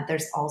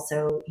 There's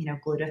also,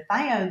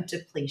 glutathione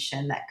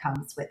depletion that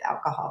comes with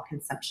alcohol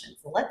consumption.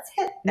 So let's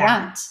hit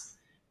that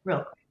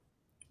real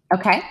quick.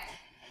 Okay.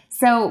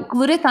 So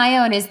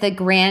glutathione is the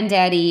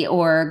granddaddy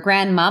or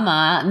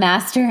grandmama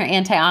master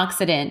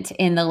antioxidant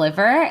in the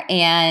liver.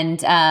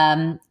 And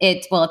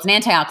it's an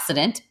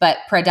antioxidant, but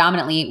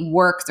predominantly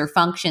works or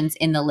functions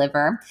in the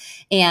liver.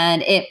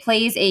 And it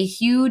plays a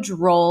huge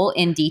role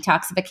in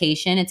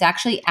detoxification. It's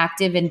actually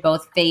active in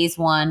both phase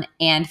 1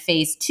 and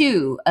phase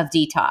 2 of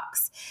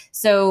detox.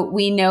 So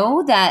we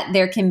know that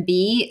there can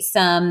be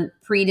some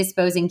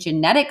predisposing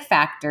genetic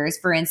factors.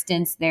 For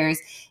instance, there's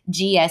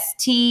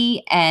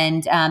GST,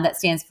 and that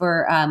stands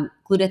for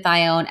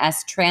glutathione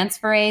S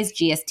transferase,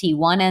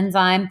 GST1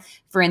 enzyme.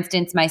 For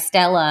instance, my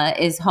Stella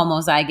is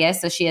homozygous,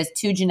 so she has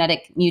 2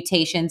 genetic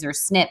mutations or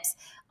SNPs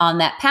on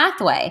that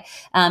pathway.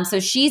 So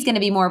she's going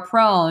to be more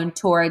prone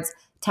towards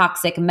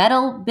toxic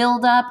metal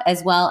buildup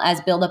as well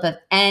as buildup of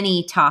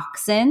any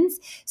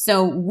toxins.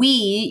 So we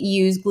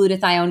use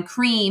glutathione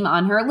cream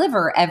on her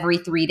liver every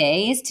 3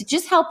 days to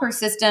just help her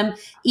system,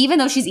 even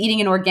though she's eating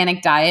an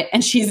organic diet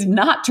and she's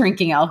not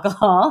drinking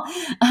alcohol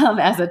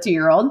as a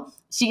 2-year-old.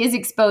 She is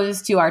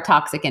exposed to our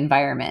toxic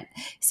environment.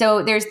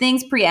 So there's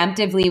things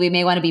preemptively we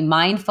may want to be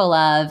mindful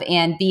of,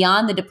 and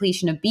beyond the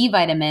depletion of B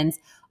vitamins,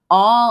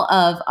 all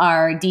of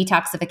our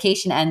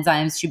detoxification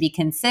enzymes should be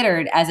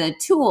considered as a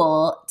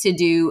tool to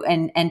do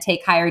and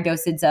take higher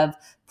doses of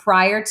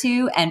prior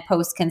to and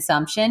post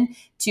consumption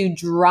to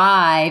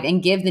drive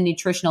and give the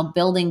nutritional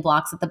building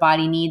blocks that the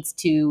body needs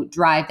to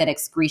drive that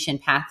excretion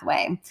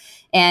pathway.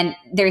 And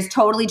there's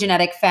totally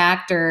genetic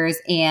factors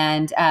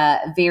and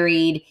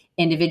varied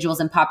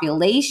individuals and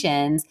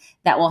populations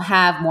that will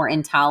have more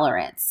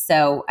intolerance.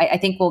 So I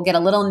think we'll get a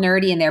little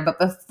nerdy in there. But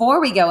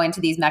before we go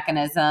into these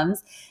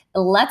mechanisms,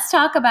 let's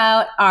talk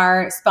about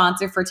our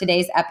sponsor for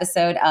today's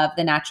episode of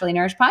the Naturally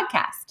Nourished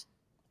podcast.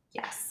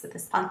 Yes, so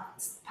this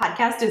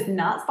podcast is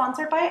not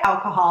sponsored by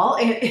alcohol.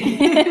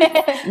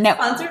 No.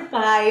 Sponsored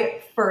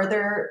by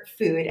Further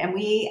Food. And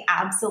we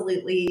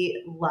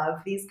absolutely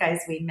love these guys.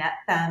 We met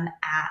them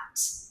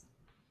at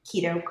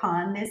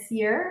KetoCon this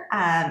year.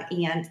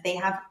 And they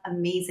have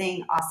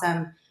amazing,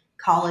 awesome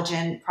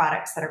collagen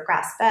products that are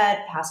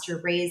grass-fed,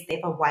 pasture-raised. They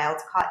have a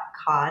wild-caught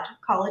cod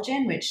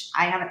collagen, which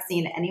I haven't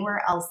seen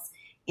anywhere else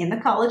in the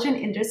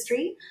collagen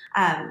industry.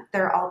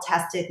 They're all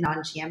tested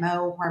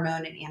non-GMO,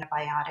 hormone and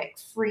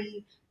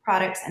antibiotic-free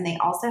products. And they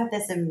also have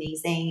this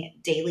amazing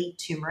daily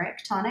turmeric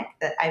tonic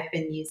that I've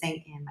been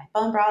using in my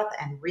bone broth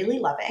and really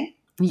loving.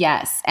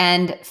 Yes.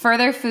 And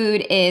Further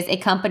Food is a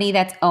company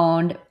that's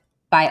owned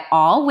by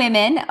all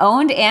women,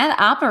 owned and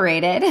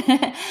operated.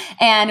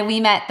 And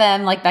we met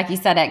them, like Becky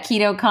said, at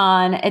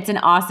KetoCon. It's an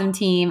awesome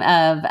team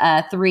of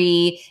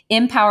 3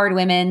 empowered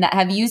women that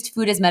have used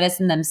food as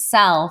medicine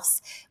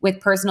themselves with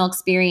personal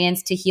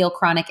experience to heal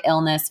chronic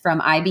illness, from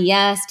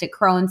IBS to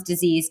Crohn's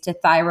disease to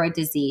thyroid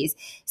disease.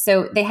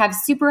 So they have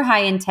super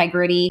high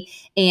integrity,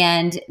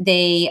 and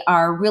they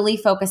are really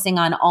focusing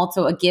on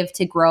also a give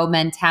to grow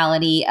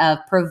mentality of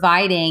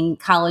providing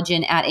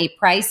collagen at a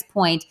price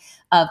point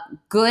of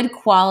good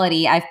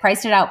quality. I've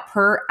priced it out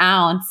per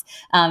ounce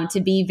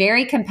to be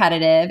very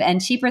competitive and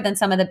cheaper than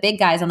some of the big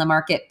guys on the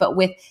market, but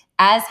with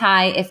as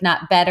high, if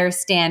not better,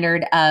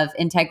 standard of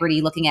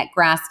integrity, looking at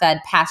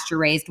grass-fed,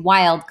 pasture-raised,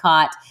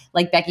 wild-caught,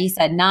 like Becky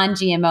said,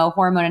 non-GMO,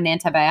 hormone and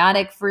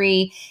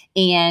antibiotic-free,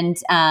 and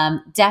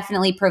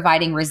definitely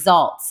providing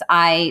results.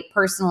 I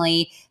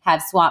personally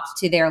have swapped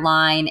to their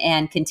line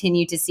and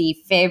continue to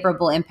see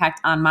favorable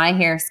impact on my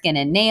hair, skin,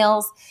 and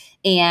nails.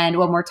 And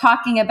when we're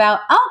talking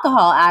about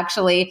alcohol,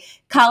 actually,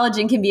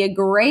 collagen can be a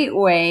great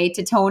way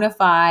to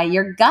tonify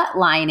your gut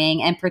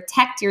lining and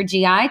protect your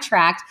GI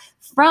tract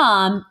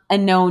from a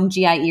known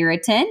GI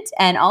irritant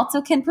and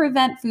also can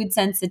prevent food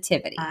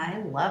sensitivity.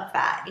 I love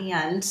that.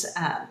 And,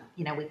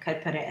 we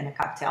could put it in a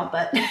cocktail,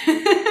 but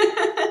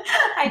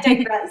I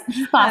digress.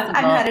 I'm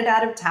headed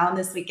out of town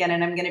this weekend,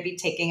 and I'm going to be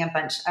taking a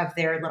bunch of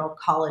their little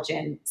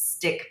collagen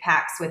stick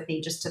packs with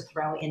me just to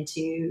throw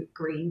into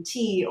green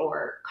tea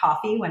or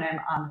coffee when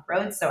I'm on the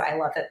road. So I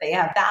love that they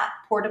have that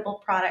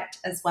portable product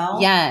as well.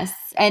 Yes.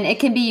 And it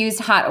can be used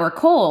hot or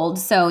cold.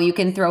 So you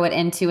can throw it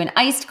into an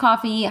iced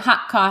coffee,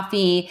 hot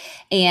coffee,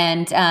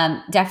 and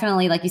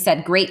definitely, like you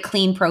said, great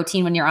clean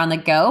protein when you're on the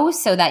go,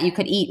 so that you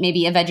could eat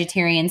maybe a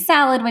vegetarian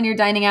salad when you're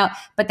dining out,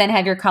 but then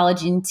have your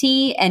collagen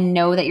tea and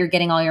know that you're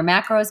getting all your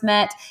macros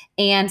met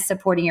and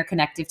supporting your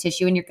connective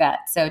tissue in your gut.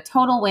 So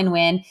total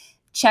win-win.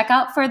 Check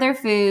out Further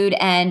Food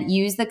and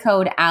use the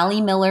code Allie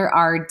Miller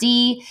RD.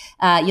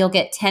 You'll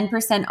get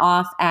 10%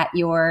 off at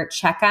your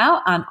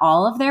checkout on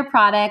all of their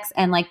products.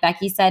 And like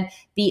Becky said,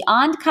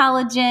 beyond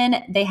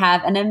collagen, they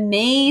have an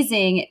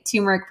amazing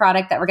turmeric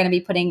product that we're going to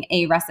be putting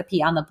a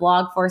recipe on the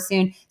blog for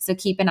soon. So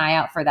keep an eye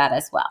out for that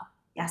as well.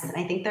 Yes, and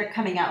I think they're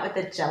coming out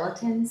with a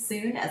gelatin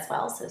soon as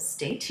well, so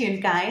stay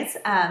tuned, guys.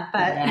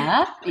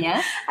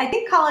 Yeah. I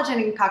think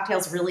collagen in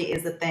cocktails really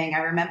is a thing. I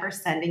remember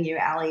sending you,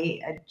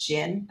 Allie, a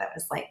gin that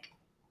was like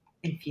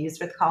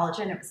infused with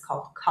collagen. It was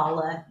called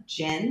Colla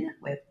Gin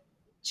with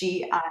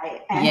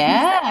G-I-N.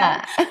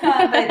 Yeah.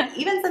 But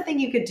even something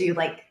you could do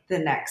like the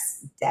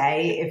next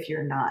day if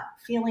you're not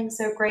feeling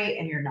so great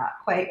and you're not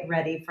quite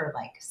ready for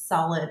like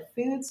solid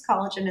foods.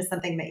 Collagen is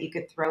something that you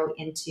could throw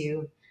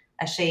into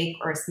a shake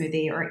or a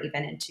smoothie or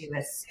even into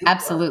a soup.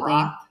 Absolutely.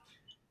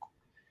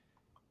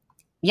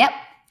 Yep.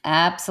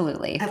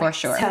 Absolutely. Okay, for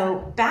sure.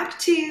 So back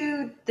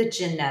to the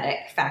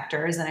genetic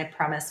factors, and I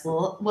promise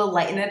we'll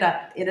lighten it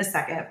up in a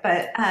second.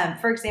 But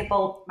for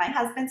example, my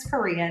husband's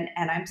Korean,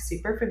 and I'm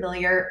super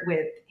familiar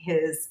with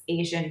his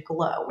Asian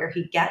glow, where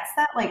he gets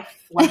that like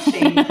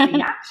flushing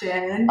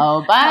reaction.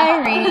 Oh,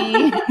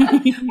 Byrie.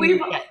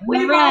 we've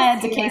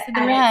the case of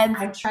the reds.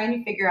 I'm trying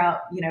to figure out,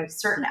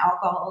 certain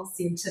alcohols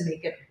seem to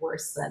make it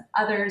worse than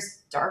others.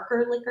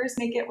 Darker liquors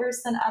make it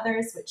worse than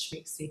others, which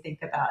makes me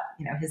think about,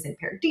 his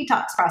impaired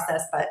detox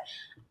process. But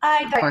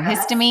I digress. Or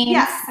histamines.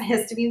 Yes,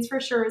 histamines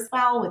for sure as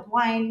well. With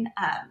wine,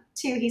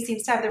 too, he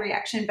seems to have the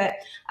reaction. But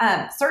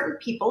certain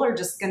people are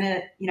just going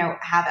to,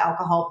 have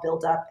alcohol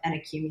build up and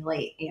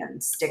accumulate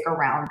and stick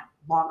around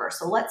longer.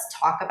 So let's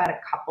talk about a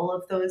couple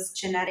of those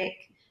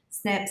genetic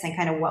SNPs and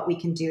kind of what we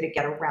can do to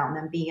get around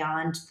them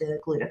beyond the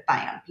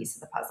glutathione piece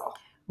of the puzzle.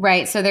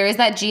 Right. So there is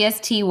that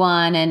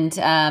GST1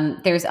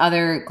 and there's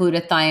other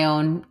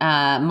glutathione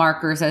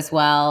markers as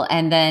well.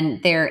 And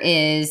then there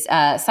is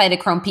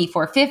cytochrome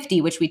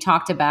P450, which we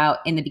talked about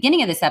in the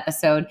beginning of this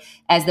episode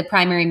as the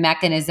primary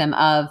mechanism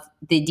of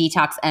the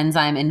detox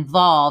enzyme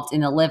involved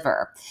in the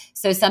liver.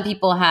 So some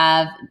people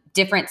have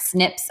different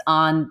SNPs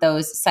on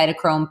those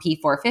cytochrome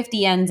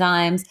P450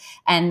 enzymes,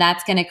 and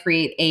that's going to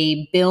create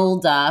a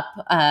buildup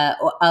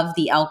of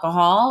the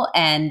alcohol,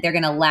 and they're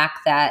going to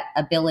lack that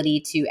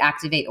ability to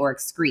activate or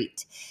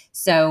excrete.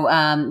 So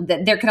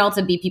there can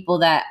also be people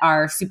that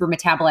are super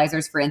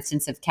metabolizers, for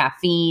instance, of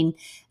caffeine,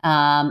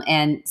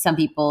 and some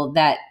people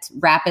that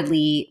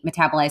rapidly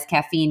metabolize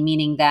caffeine,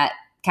 meaning that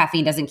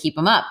caffeine doesn't keep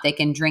them up. They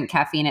can drink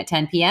caffeine at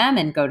 10 p.m.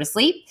 and go to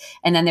sleep.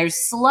 And then there's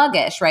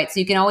sluggish, right? So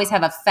you can always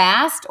have a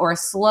fast or a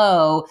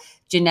slow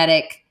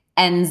genetic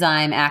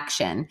enzyme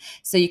action.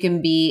 So you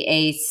can be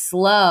a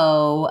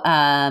slow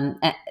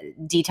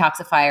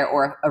detoxifier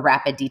or a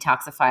rapid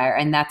detoxifier.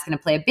 And that's going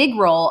to play a big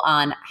role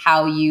on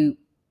how you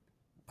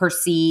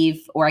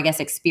perceive or I guess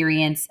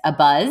experience a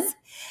buzz,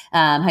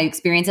 and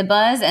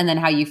then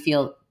how you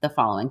feel the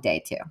following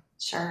day too.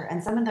 Sure.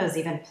 And some of those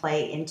even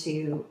play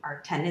into our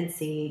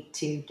tendency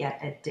to get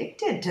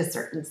addicted to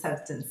certain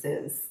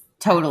substances.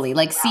 Totally.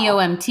 Like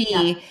COMT,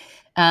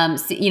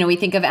 we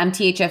think of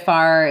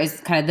MTHFR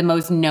as kind of the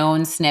most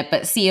known SNP,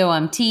 but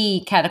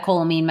COMT,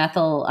 catecholamine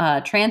methyl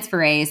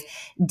transferase,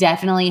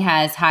 definitely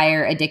has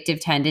higher addictive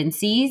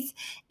tendencies,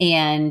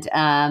 and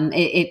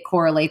it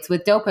correlates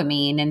with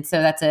dopamine. And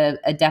so that's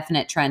a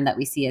definite trend that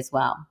we see as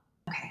well.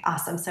 Okay,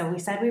 awesome. So we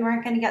said we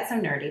weren't going to get so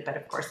nerdy, but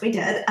of course we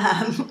did.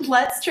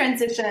 Let's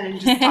transition and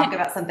just talk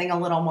about something a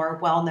little more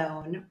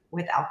well-known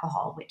with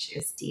alcohol, which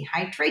is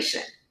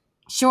dehydration.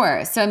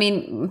 Sure. So,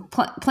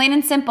 plain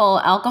and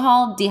simple,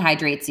 alcohol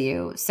dehydrates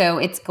you. So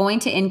it's going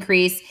to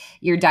increase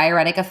your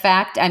diuretic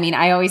effect.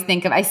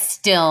 I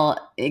still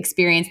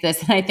experience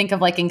this. And I think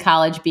of like in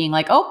college being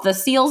like, oh, the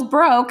seal's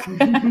broke. I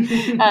don't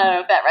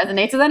know if that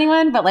resonates with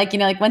anyone, but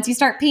once you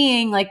start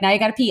peeing, now you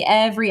got to pee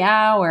every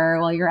hour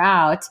while you're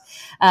out.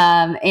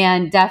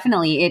 And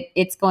definitely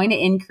it's going to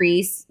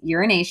increase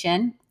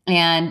urination.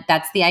 And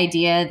that's the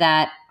idea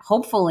that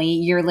hopefully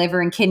your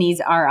liver and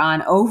kidneys are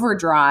on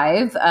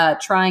overdrive,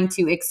 trying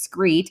to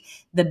excrete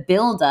the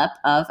buildup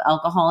of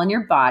alcohol in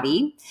your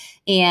body.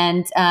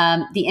 And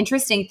the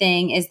interesting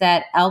thing is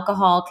that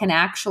alcohol can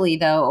actually,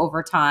 though,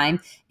 over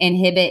time,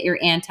 inhibit your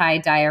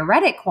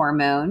antidiuretic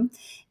hormone.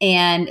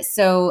 And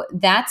so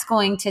that's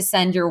going to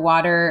send your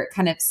water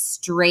kind of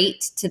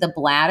straight to the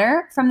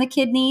bladder from the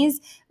kidneys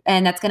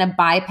and that's going to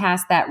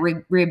bypass that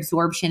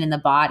reabsorption in the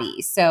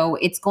body. So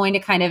it's going to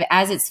kind of,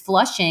 as it's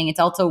flushing, it's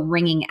also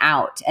wringing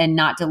out and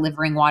not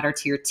delivering water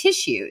to your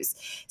tissues.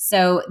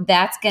 So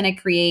that's going to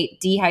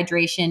create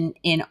dehydration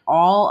in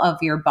all of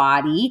your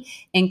body,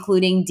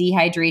 including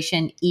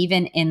dehydration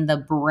even in the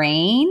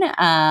brain.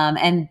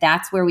 And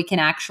that's where we can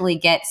actually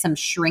get some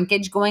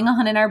shrinkage going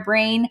on in our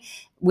brain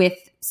with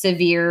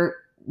severe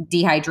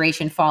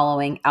dehydration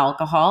following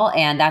alcohol.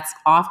 And that's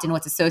often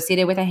what's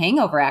associated with a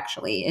hangover,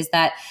 actually, is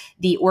that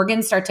the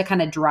organs start to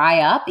kind of dry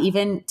up,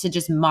 even to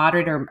just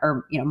moderate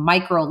or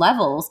micro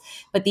levels.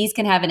 But these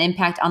can have an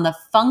impact on the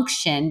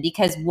function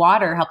because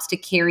water helps to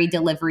carry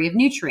delivery of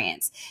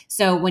nutrients.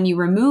 So when you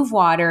remove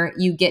water,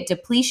 you get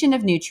depletion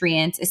of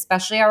nutrients,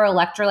 especially our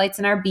electrolytes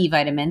and our B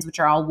vitamins, which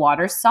are all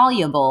water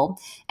soluble.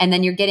 And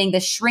then you're getting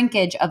the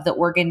shrinkage of the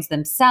organs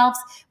themselves,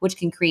 which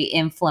can create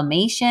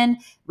inflammation,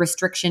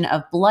 restriction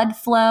of blood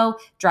flow,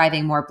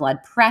 driving more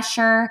blood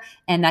pressure.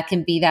 And that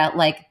can be that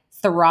like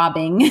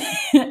throbbing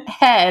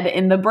head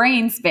in the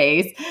brain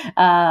space,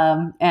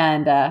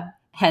 and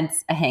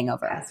hence a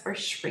hangover. Yes, we're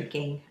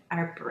shrinking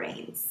our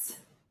brains.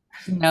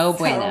 No so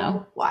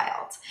bueno.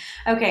 Wild.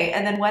 Okay,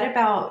 and then what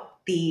about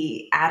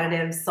the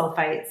additives,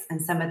 sulfites,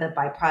 and some of the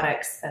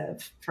byproducts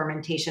of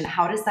fermentation?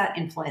 How does that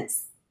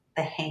influence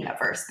the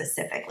hangover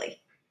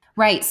specifically?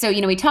 Right. So,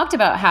 we talked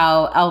about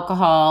how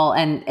alcohol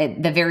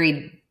and the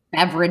very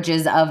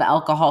beverages of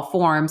alcohol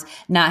forms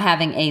not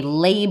having a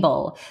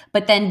label,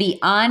 but then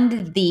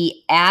beyond the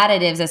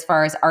additives, as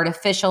far as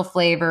artificial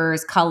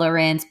flavors,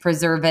 colorants,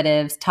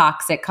 preservatives,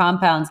 toxic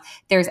compounds,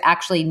 there's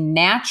actually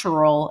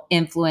natural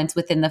influence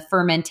within the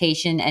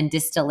fermentation and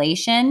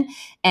distillation.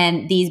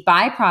 And these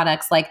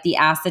byproducts like the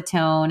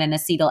acetone and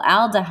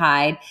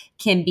acetaldehyde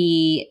can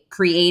be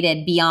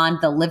created beyond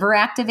the liver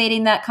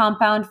activating that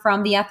compound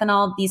from the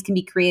ethanol. These can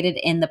be created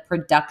in the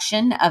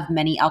production of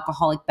many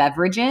alcoholic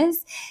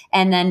beverages.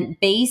 And then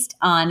based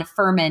on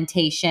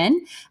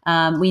fermentation,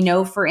 we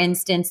know, for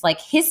instance, like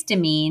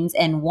histamines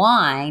in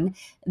wine,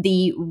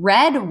 the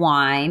red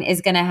wine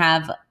is going to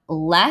have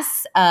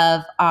less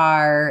of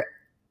our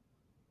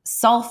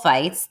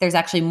sulfites. There's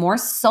actually more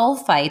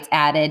sulfites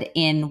added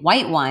in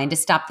white wine to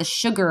stop the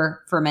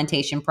sugar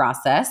fermentation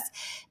process,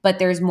 but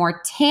there's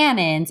more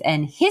tannins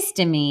and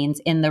histamines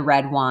in the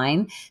red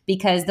wine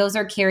because those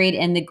are carried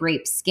in the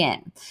grape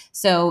skin.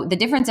 So the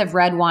difference of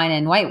red wine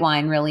and white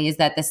wine really is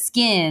that the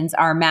skins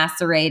are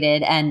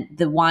macerated and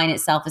the wine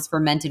itself is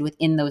fermented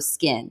within those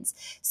skins.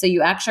 So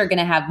you actually are going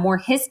to have more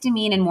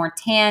histamine and more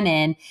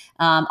tannin,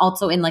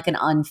 also in like an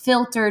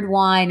unfiltered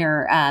wine,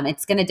 or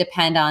it's going to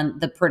depend on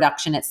the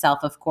production itself,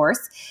 of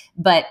course.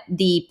 But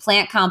the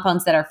plant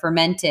compounds that are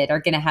fermented are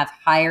going to have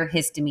higher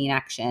histamine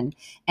action.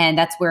 And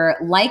that's where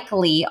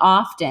likely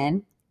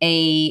often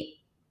a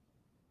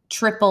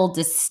triple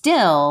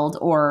distilled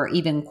or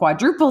even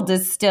quadruple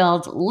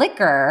distilled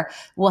liquor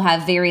will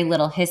have very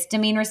little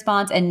histamine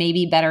response and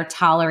maybe better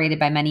tolerated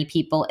by many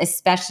people,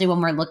 especially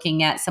when we're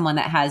looking at someone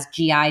that has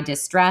GI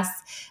distress,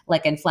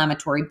 like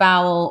inflammatory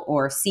bowel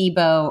or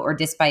SIBO or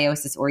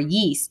dysbiosis or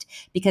yeast,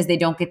 because they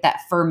don't get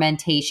that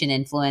fermentation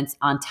influence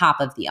on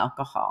top of the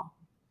alcohol.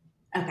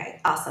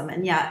 Okay, awesome.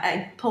 And yeah,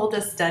 I pulled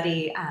a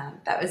study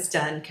that was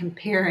done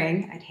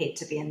comparing, I'd hate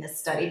to be in this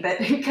study, but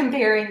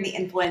comparing the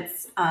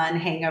influence on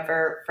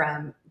hangover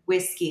from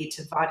whiskey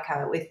to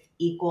vodka with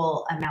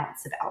equal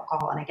amounts of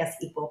alcohol and I guess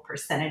equal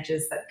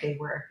percentages that they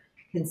were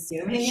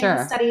consuming in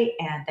the study.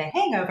 And the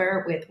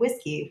hangover with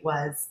whiskey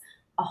was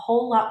a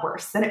whole lot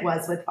worse than it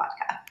was with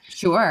vodka.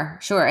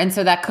 Sure. And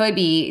so that could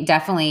be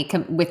definitely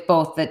with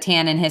both the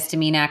tannin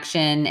histamine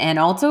action and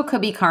also could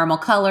be caramel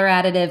color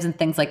additives and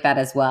things like that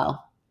as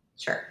well.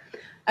 Sure.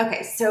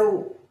 Okay,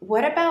 so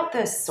what about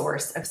the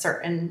source of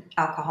certain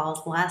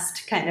alcohols?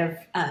 Last kind of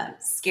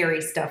scary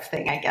stuff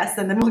thing, I guess,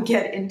 and then we'll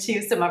get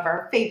into some of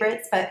our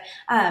favorites. But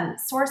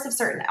source of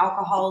certain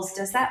alcohols,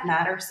 does that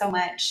matter so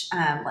much?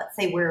 Let's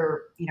say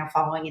we're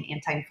following an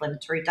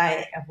anti-inflammatory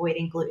diet,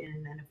 avoiding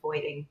gluten and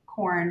avoiding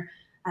corn,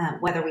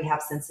 whether we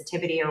have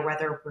sensitivity or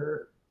whether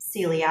we're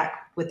celiac,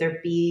 would there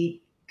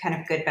be kind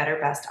of good, better,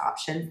 best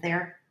options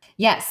there?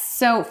 Yes.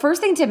 So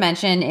first thing to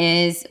mention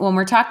is when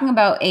we're talking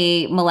about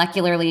a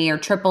molecularly or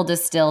triple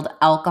distilled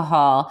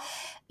alcohol,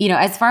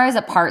 as far as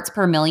a parts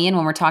per million,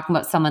 when we're talking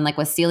about someone like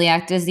with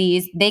celiac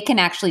disease, they can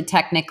actually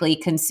technically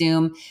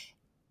consume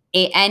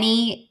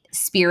any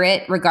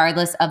spirit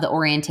regardless of the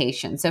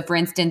orientation. So for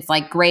instance,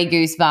 like Grey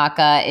Goose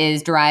vodka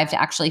is derived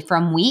actually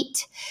from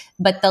wheat,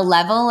 but the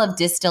level of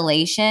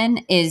distillation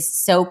is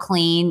so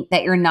clean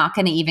that you're not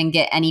going to even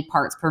get any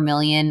parts per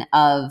million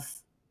of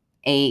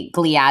a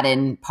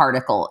gliadin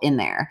particle in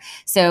there.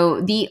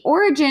 So the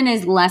origin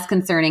is less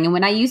concerning. And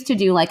when I used to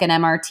do like an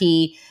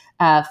MRT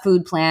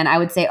food plan, I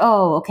would say,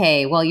 oh,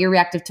 okay, well, you're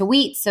reactive to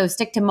wheat, so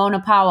stick to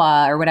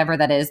Monopawa or whatever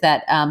that is,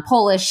 that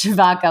Polish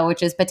vodka,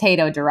 which is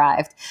potato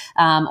derived,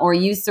 or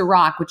use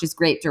Ciroc, which is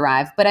grape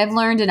derived. But I've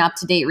learned in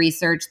up-to-date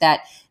research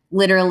that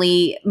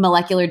literally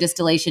molecular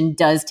distillation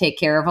does take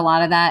care of a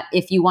lot of that.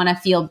 If you want to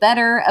feel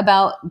better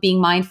about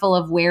being mindful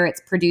of where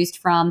it's produced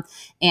from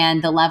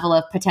and the level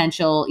of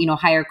potential,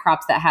 higher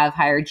crops that have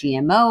higher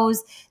GMOs,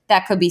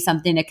 that could be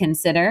something to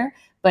consider.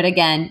 But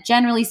again,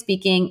 generally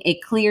speaking, a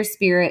clear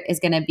spirit is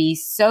going to be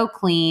so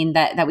clean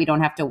that we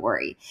don't have to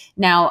worry.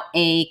 Now,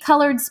 a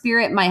colored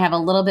spirit might have a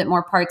little bit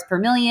more parts per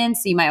million.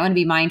 So you might want to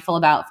be mindful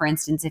about, for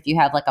instance, if you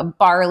have like a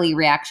barley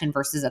reaction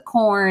versus a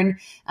corn,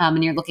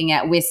 and you're looking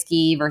at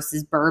whiskey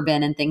versus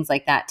bourbon and things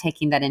like that,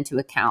 taking that into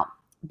account.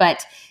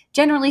 But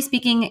generally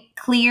speaking,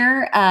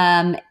 clear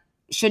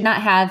should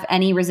not have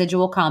any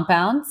residual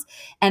compounds.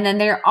 And then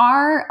there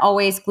are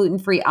always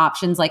gluten-free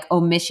options like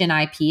Omission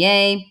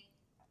IPA.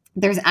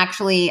 There's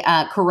actually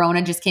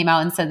Corona just came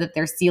out and said that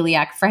they're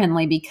celiac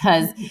friendly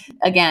because,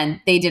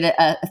 again, they did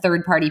a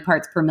third-party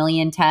parts per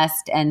million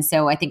test. And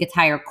so I think it's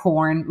higher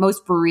corn.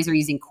 Most breweries are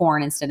using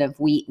corn instead of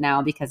wheat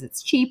now because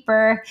it's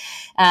cheaper.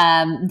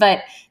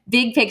 But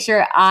big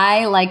picture,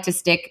 I like to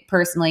stick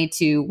personally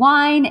to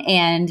wine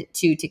and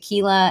to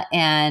tequila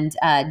and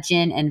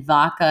gin and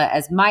vodka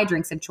as my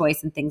drinks of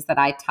choice and things that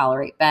I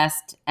tolerate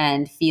best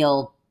and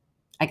feel,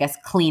 I guess,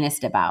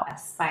 cleanest about.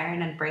 Yes,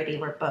 Byron and Brady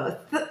were both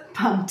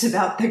pumped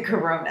about the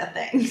Corona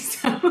thing.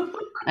 So.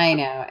 I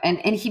know.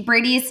 And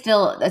Brady is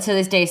still, to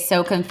this day,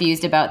 so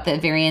confused about the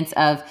variants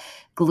of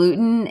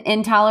gluten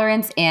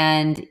intolerance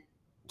and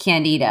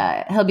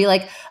candida. He'll be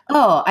like,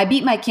 oh, I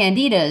beat my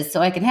candidas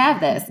so I can have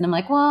this. And I'm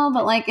like, well,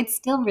 but like, it's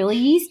still really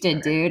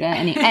yeasted, dude.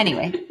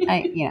 Anyway,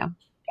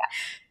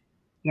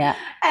 Yeah.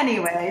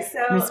 Anyway, so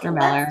Mr.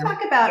 Miller. Let's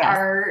talk about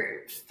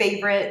our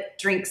favorite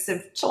drinks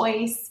of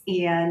choice,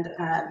 and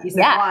you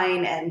said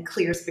wine and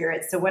clear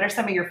spirits. So what are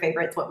some of your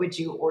favorites? What would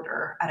you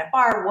order at a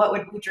bar? What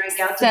would you drink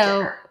out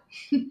to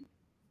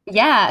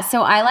dinner?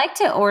 So I like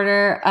to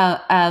order,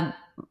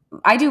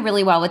 I do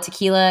really well with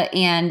tequila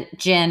and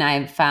gin,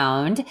 I've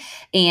found.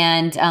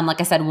 And like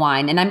I said,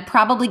 wine. And I'm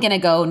probably going to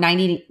go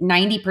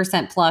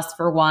 90% plus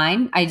for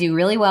wine. I do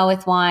really well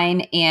with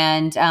wine.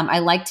 And I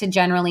like to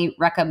generally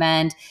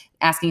recommend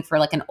asking for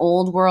like an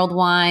old world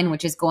wine,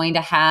 which is going to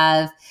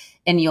have,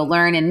 and you'll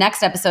learn in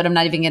next episode, I'm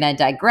not even going to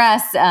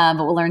digress, but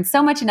we'll learn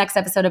so much in next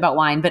episode about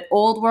wine. But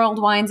old world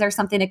wines are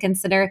something to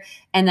consider.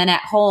 And then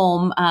at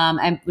home,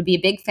 I would be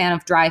a big fan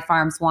of Dry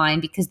Farms wine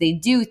because they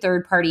do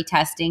third-party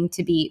testing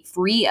to be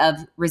free of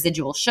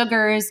residual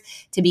sugars,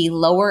 to be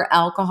lower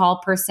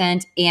alcohol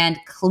percent, and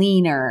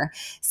cleaner.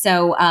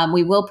 So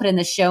we will put in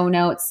the show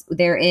notes,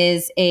 there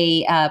is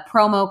a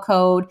promo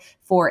code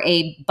for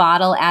a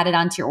bottle added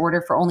onto your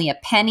order for only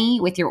 $0.01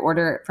 with your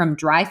order from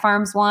Dry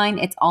Farms Wine.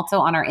 It's also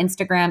on our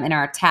Instagram in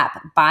our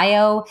Tap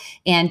bio,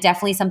 and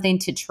definitely something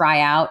to try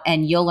out.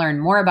 And you'll learn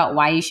more about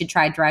why you should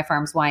try Dry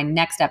Farms Wine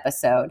next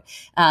episode.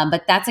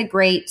 But that's a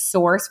great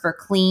source for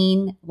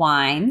clean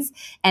wines.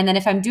 And then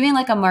if I'm doing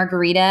like a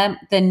margarita,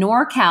 the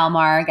NorCal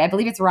Marg, I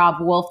believe it's Rob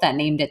Wolf that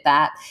named it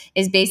that,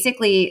 is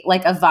basically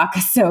like a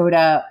vodka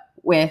soda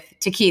with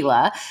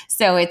tequila.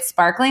 So it's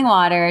sparkling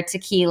water,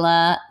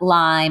 tequila,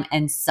 lime,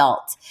 and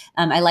salt.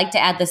 I like to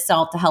add the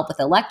salt to help with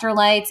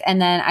electrolytes.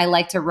 And then I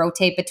like to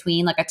rotate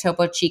between like a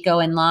Topo Chico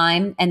and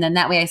lime. And then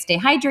that way I stay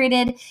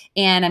hydrated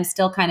and I'm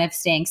still kind of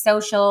staying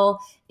social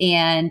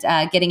and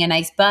getting a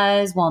nice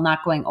buzz while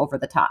not going over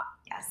the top.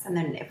 Yes. And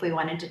then if we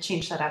wanted to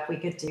change that up, we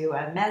could do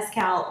a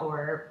mezcal,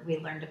 or we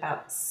learned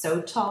about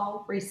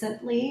Sotol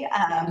recently.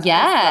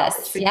 Yes.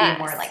 Which would be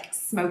more like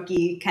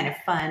smoky, kind of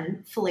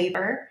fun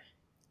flavor.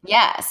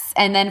 Yes.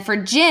 And then for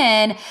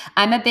gin,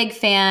 I'm a big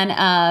fan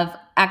of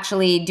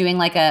actually doing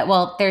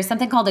there's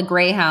something called a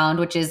Greyhound,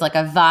 which is like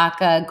a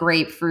vodka,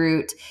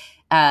 grapefruit,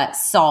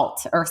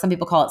 salt, or some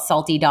people call it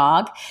salty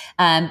dog.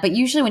 But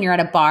usually when you're at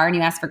a bar and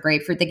you ask for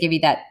grapefruit, they give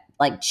you that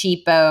like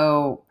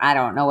cheapo, I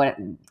don't know what,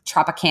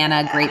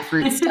 Tropicana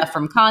grapefruit stuff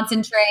from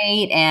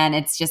concentrate, and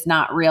it's just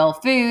not real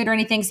food or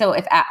anything. So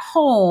if at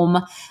home,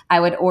 I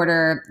would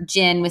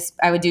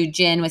do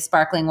gin with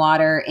sparkling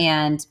water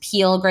and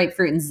peel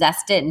grapefruit and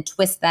zest it and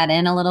twist that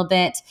in a little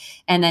bit.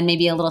 And then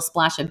maybe a little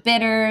splash of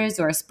bitters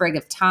or a sprig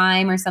of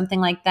thyme or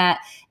something like that.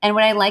 And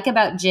what I like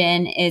about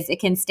gin is it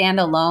can stand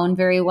alone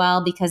very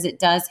well because it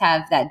does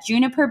have that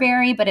juniper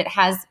berry, but it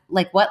has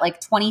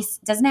 20,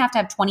 doesn't have to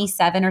have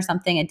 27 or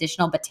something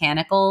additional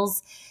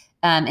botanicals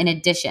in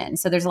addition.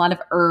 So there's a lot of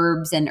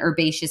herbs and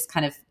herbaceous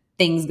kind of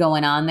things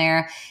going on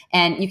there.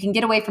 And you can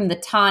get away from the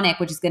tonic,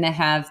 which is going to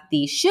have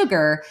the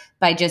sugar,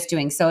 by just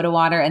doing soda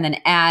water and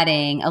then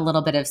adding a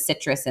little bit of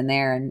citrus in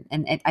there.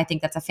 And I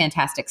think that's a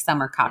fantastic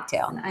summer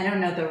cocktail. I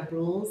don't know the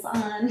rules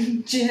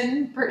on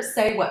gin per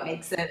se, what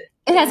makes it.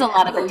 It has a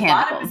lot of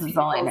botanicals, is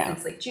all I know.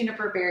 It's like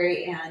juniper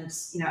berry and,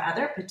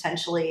 other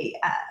potentially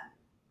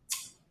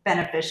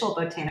beneficial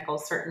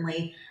botanicals,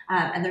 certainly.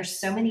 And there's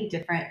so many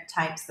different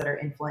types that are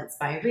influenced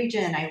by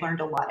region. I learned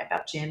a lot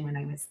about gin when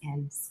I was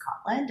in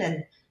Scotland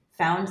and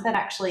found that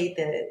actually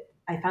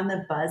I found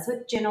the buzz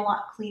with gin a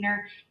lot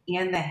cleaner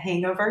and the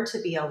hangover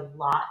to be a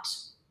lot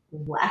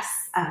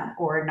less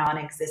or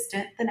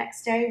non-existent the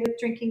next day with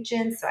drinking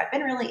gin. So I've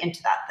been really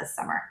into that this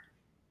summer.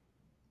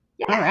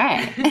 All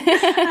right.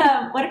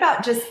 What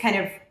about just kind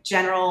of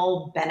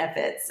general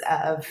benefits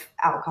of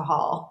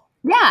alcohol?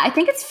 Yeah, I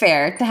think it's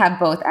fair to have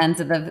both ends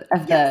of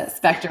the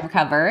spectrum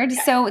covered.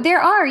 Yeah. So there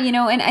are,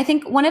 and I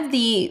think one of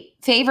the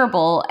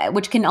favorable,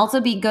 which can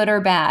also be good or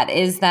bad,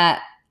 is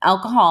that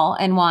alcohol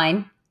and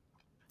wine,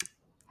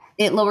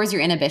 it lowers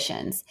your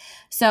inhibitions.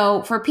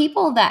 So for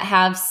people that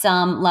have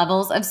some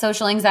levels of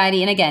social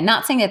anxiety, and again,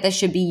 not saying that this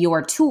should be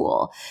your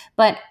tool,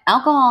 but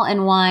alcohol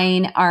and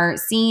wine are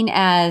seen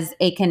as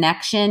a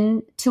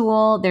connection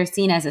tool. They're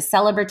seen as a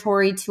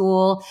celebratory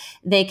tool.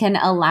 They can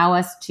allow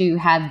us to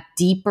have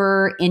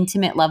deeper,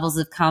 intimate levels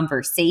of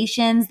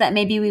conversations that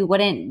maybe we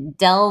wouldn't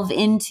delve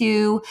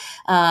into.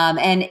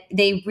 And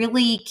they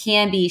really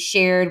can be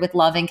shared with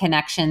love and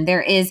connection.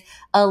 There is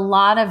a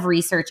lot of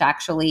research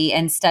actually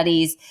and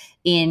studies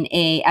in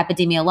a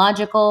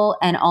epidemiological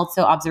and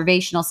also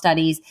observational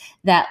studies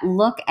that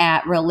look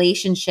at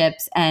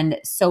relationships and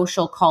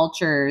social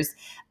cultures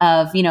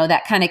of,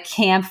 that kind of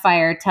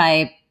campfire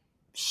type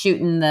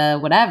shooting the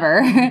whatever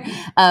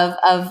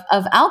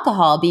of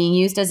alcohol being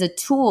used as a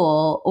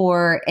tool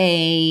or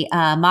a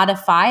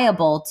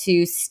modifiable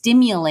to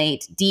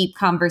stimulate deep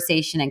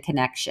conversation and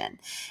connection.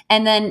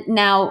 And then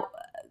now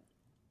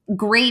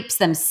grapes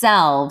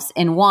themselves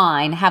in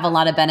wine have a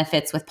lot of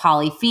benefits with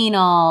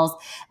polyphenols,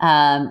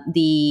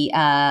 the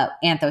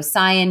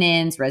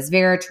anthocyanins,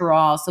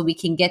 resveratrol, so we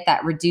can get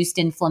that reduced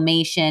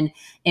inflammation,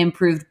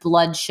 improved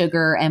blood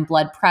sugar and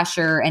blood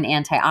pressure and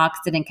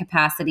antioxidant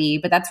capacity.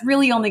 But that's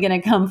really only going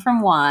to come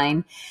from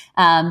wine.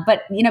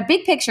 But,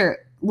 big picture,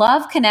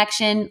 love,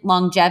 connection,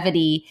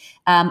 longevity,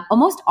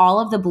 almost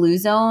all of the blue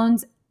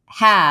zones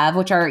have,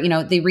 which are,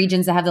 the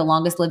regions that have the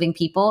longest living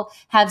people,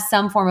 have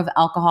some form of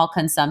alcohol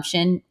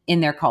consumption in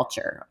their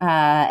culture.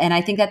 And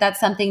I think that that's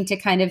something to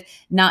kind of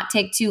not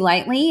take too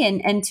lightly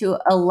and to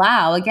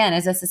allow, again,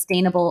 as a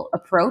sustainable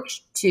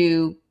approach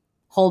to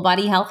whole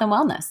body health and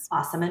wellness.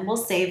 Awesome. And we'll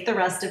save the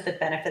rest of the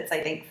benefits,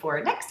 I think,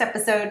 for next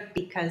episode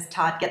because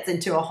Todd gets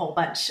into a whole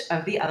bunch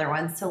of the other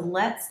ones. So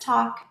let's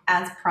talk,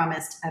 as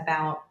promised,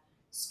 about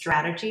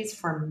strategies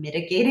for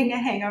mitigating a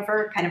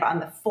hangover kind of on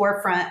the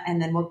forefront,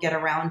 and then we'll get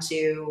around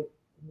to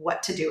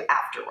what to do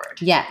afterward.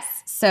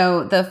 Yes.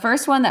 So the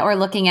first one that we're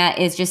looking at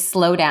is just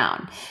slow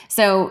down.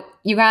 So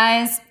you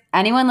guys,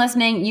 anyone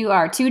listening, you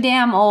are too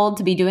damn old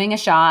to be doing a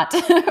shot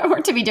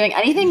or to be doing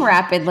anything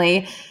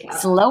rapidly. Yeah.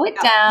 Slow it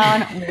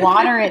down,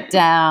 water it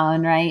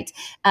down, right?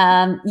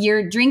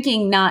 You're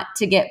drinking not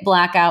to get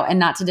blackout and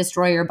not to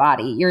destroy your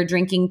body. You're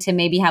drinking to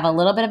maybe have a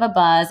little bit of a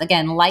buzz,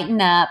 again,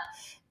 lighten up,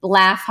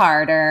 laugh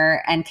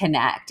harder, and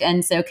connect.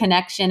 And so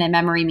connection and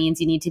memory means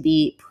you need to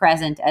be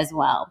present as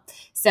well.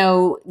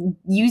 So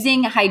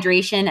using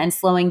hydration and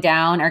slowing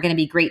down are going to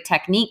be great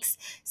techniques.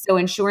 So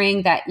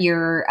ensuring that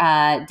you're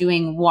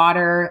doing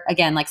water,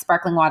 again, like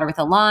sparkling water with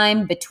a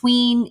lime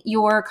between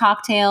your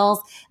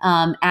cocktails,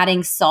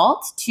 adding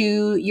salt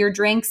to your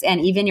drinks and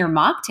even your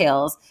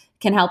mocktails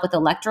can help with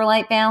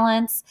electrolyte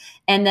balance.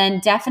 And then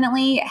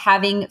definitely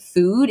having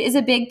food is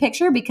a big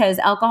picture because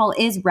alcohol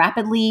is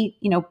rapidly,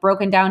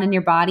 broken down in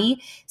your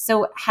body.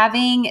 So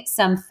having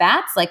some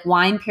fats like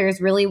wine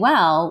pairs really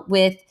well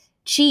with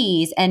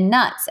cheese and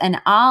nuts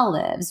and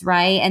olives,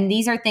 right? And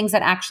these are things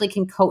that actually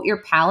can coat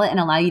your palate and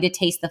allow you to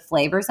taste the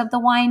flavors of the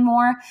wine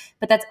more,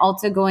 but that's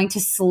also going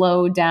to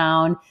slow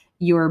down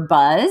your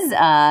buzz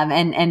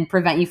and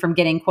prevent you from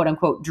getting quote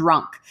unquote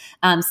drunk.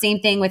 Same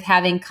thing with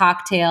having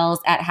cocktails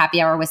at happy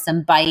hour with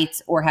some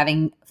bites or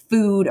having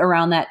food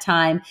around that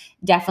time.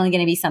 Definitely going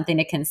to be something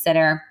to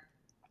consider.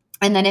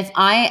 And then if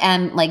I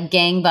am like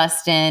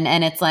gangbusting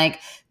and it's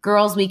like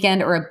girls'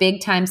 weekend or a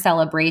big time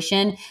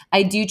celebration,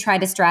 I do try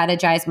to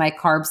strategize my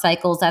carb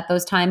cycles at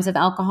those times of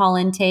alcohol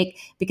intake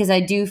because I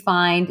do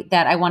find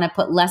that I want to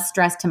put less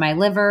stress to my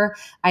liver.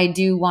 I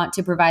do want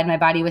to provide my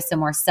body with some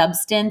more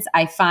substance.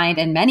 I find,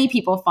 and many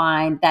people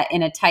find, that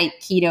in a tight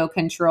keto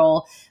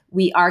control,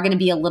 we are going to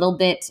be a little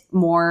bit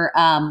more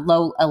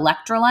low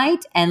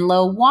electrolyte and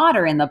low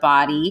water in the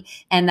body.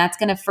 And that's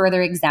going to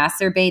further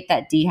exacerbate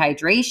that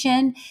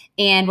dehydration.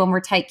 And when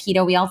we're tight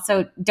keto, we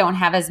also don't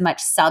have as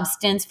much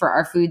substance for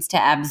our foods to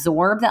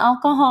absorb the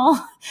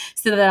alcohol.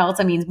 So that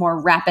also means more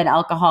rapid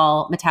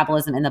alcohol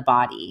metabolism in the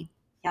body.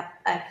 Yep,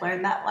 I've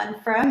learned that one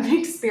from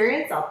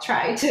experience. I'll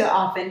try to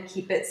often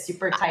keep it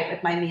super tight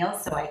with my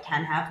meals so I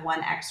can have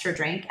one extra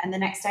drink. And the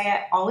next day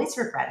I always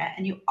regret it.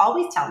 And you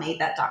always tell me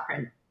that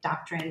doctrine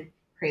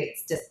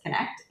creates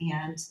disconnect.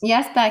 And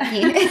yes,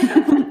 Becky.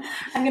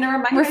 I'm going to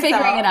remind We're myself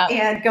figuring it out.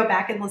 And go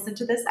back and listen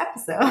to this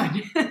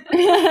episode.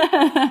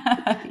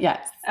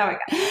 Yes. Oh my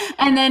God.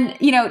 And then,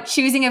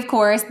 choosing, of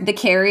course, the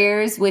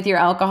carriers with your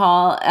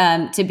alcohol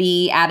to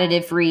be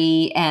additive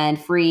free and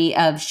free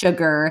of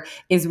sugar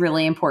is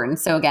really important.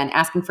 So again,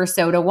 asking for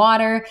soda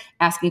water,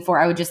 asking for,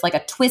 I would just like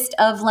a twist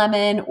of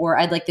lemon, or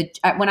I'd like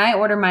when I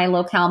order my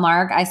low-cal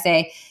marg, I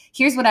say,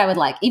 here's what I would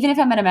like. Even if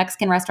I'm at a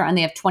Mexican restaurant and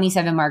they have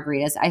 27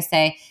 margaritas, I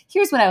say,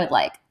 here's what I would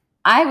like.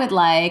 I would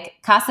like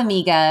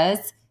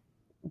Casamigas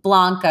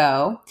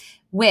Blanco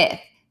with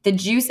the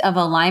juice of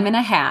a lime and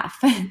a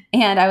half.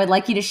 And I would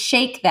like you to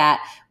shake that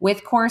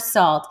with coarse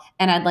salt.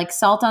 And I'd like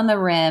salt on the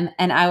rim.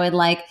 And I would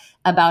like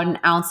about an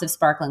ounce of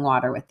sparkling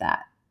water with that.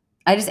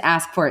 I just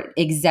ask for it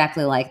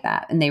exactly like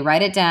that. And they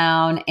write it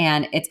down,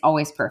 and it's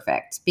always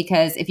perfect.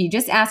 Because if you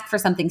just ask for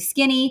something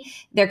skinny,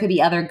 there could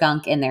be other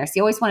gunk in there. So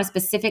you always want to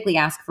specifically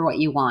ask for what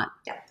you want.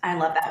 Yeah, I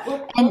love that. We'll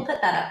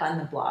put that up on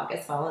the blog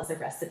as well as a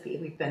recipe.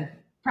 We've been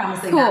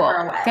promising that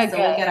for a while. Good.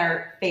 We'll get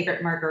our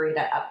favorite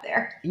margarita up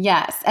there.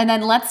 Yes. And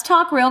then let's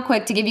talk real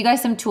quick to give you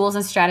guys some tools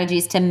and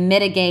strategies to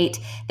mitigate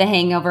the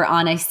hangover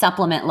on a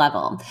supplement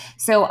level.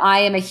 So I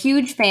am a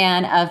huge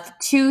fan of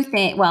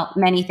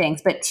many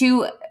things, but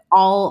two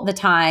all the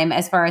time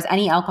as far as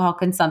any alcohol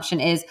consumption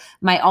is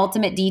my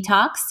Ultimate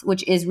Detox,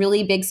 which is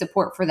really big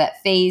support for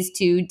that phase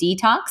 2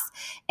 detox.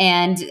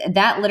 And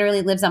that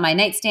literally lives on my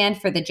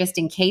nightstand for the just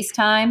in case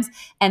times.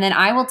 And then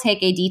I will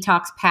take a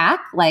detox pack.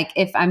 Like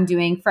if I'm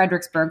doing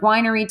Fredericksburg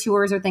winery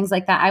tours or things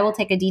like that, I will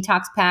take a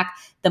detox pack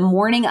the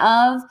morning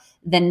of,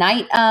 the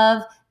night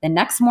of, the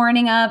next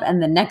morning of,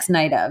 and the next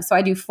night of. So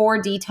I do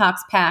 4 detox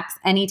packs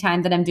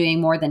anytime that I'm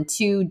doing more than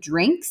 2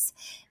 drinks.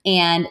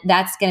 And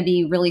that's going to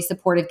be really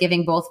supportive,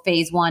 giving both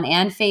phase 1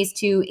 and phase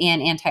 2 and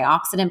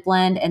antioxidant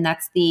blend. And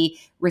that's the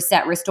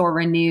Reset, Restore,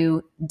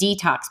 Renew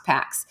detox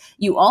packs.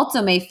 You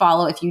also may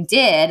follow, if you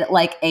did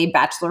like a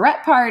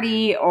bachelorette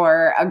party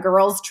or a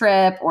girls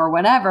trip or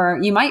whatever,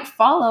 you might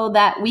follow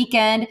that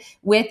weekend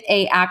with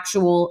a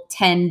actual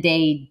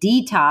 10-day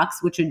detox,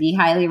 which would be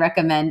highly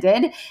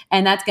recommended.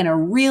 And that's going to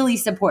really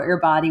support your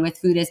body with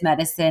food as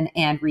medicine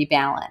and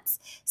rebalance.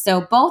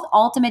 So both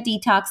Ultimate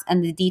Detox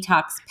and the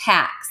detox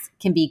packs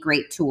can be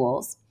great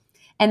tools.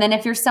 And then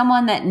if you're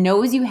someone that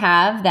knows you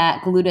have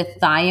that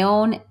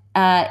glutathione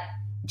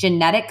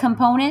genetic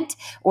component,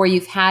 or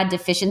you've had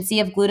deficiency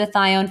of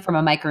glutathione from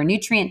a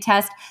micronutrient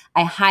test,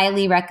 I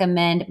highly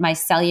recommend my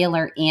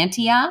Cellular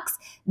Antiox.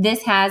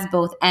 This has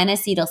both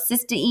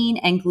N-acetylcysteine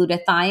and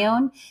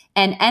glutathione.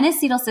 And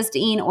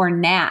N-acetylcysteine, or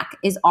NAC,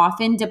 is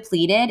often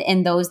depleted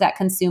in those that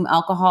consume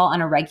alcohol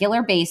on a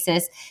regular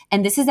basis.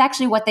 And this is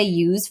actually what they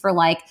use for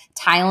like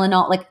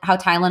Tylenol, like how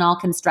Tylenol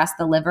can stress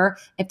the liver.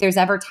 If there's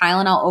ever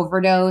Tylenol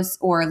overdose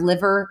or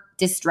liver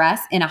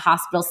distress in a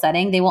hospital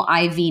setting, they will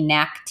IV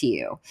NAC to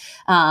you.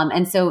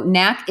 And so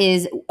NAC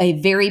is a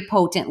very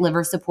potent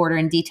liver supporter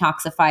and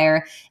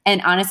detoxifier.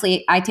 And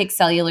honestly, I take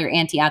Cellular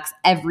Antiox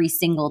every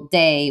single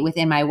day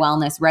within my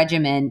wellness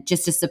regimen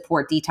just to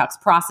support detox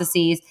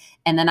processes.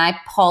 And then I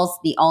pulse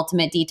the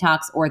Ultimate Detox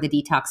or the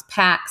detox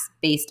packs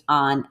based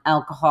on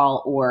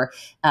alcohol or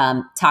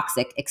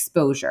toxic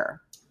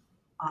exposure.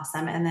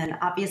 Awesome. And then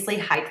obviously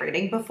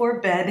hydrating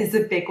before bed is a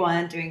big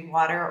one. Doing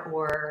water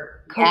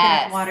or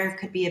coconut water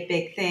could be a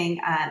big thing.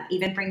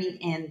 Even bringing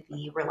in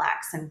the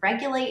Relax and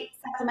Regulate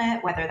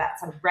supplement, whether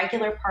that's a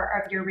regular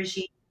part of your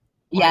regime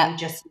or you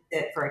just use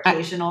it for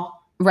occasional.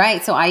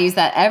 Right. So I use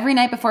that every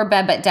night before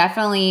bed, but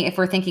definitely if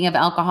we're thinking of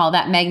alcohol,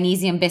 that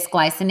magnesium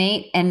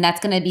bisglycinate, and that's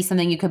going to be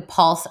something you could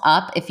pulse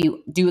up if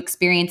you do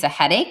experience a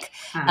headache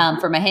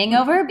from a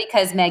hangover,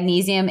 because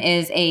magnesium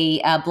is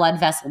a blood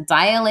vessel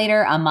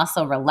dilator, a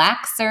muscle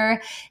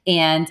relaxer,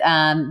 and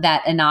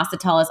that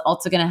inositol is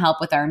also going to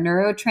help with our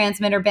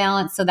neurotransmitter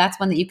balance. So that's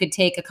one that you could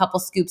take a couple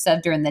scoops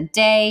of during the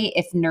day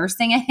if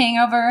nursing a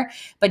hangover,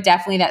 but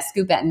definitely that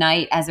scoop at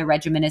night as a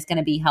regimen is going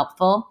to be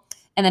helpful.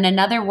 And then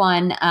another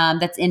one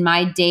that's in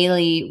my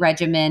daily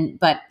regimen,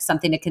 but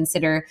something to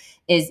consider,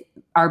 is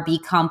our B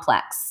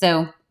complex.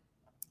 So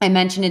I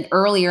mentioned it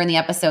earlier in the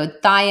episode,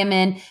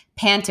 thiamine,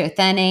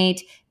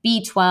 pantothenate,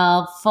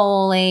 B12,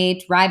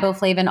 folate,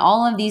 riboflavin,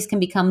 all of these can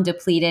become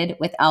depleted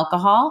with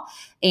alcohol.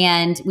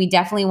 And we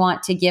definitely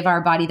want to give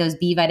our body those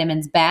B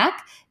vitamins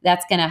back.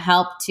 That's going to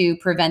help to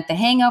prevent the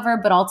hangover,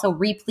 but also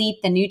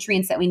replete the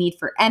nutrients that we need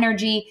for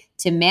energy,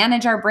 to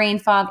manage our brain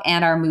fog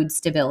and our mood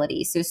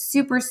stability. So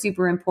super,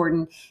 super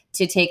important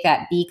to take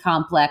that B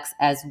complex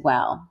as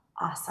well.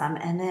 Awesome.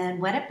 And then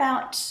what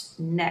about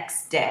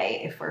next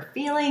day? If we're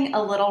feeling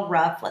a little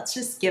rough, let's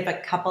just give a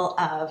couple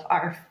of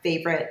our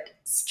favorite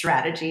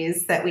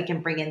strategies that we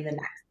can bring in the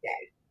next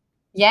day.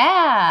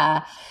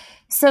 Yeah.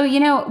 So,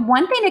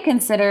 one thing to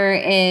consider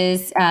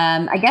is,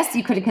 I guess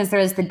you could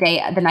consider this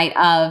the night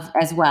of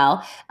as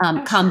well,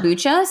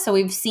 kombucha. So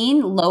we've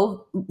seen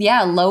low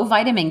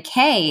vitamin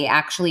K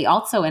actually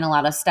also in a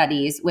lot of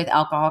studies with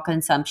alcohol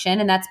consumption.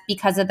 And that's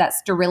because of that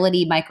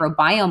sterility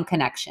microbiome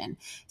connection.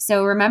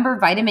 So remember,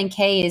 vitamin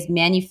K is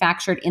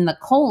manufactured in the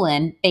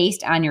colon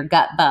based on your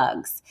gut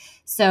bugs.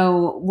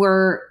 So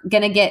we're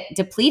going to get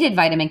depleted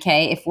vitamin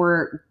K if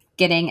we're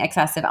getting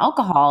excessive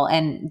alcohol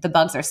and the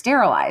bugs are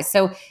sterilized.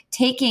 So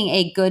taking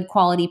a good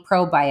quality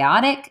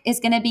probiotic is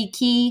going to be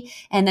key,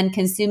 and then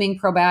consuming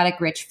probiotic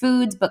rich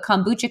foods. But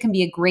kombucha can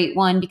be a great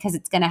one because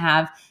it's going to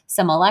have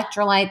some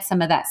electrolytes, some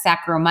of that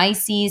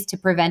Saccharomyces to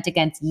prevent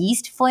against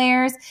yeast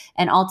flares,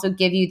 and also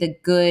give you the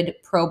good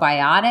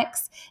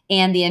probiotics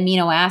and the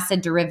amino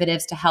acid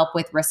derivatives to help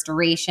with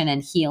restoration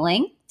and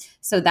healing.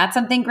 So that's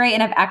something great.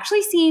 And I've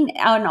actually seen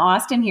out in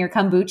Austin here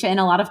kombucha in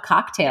a lot of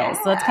cocktails.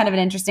 So that's kind of an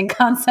interesting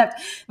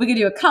concept. We could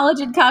do a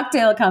collagen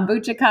cocktail, a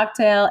kombucha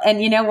cocktail.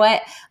 And you know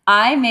what?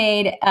 I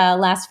made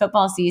last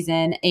football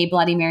season a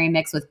Bloody Mary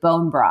mix with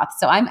bone broth.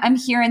 So I'm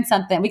hearing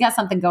something. We got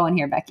something going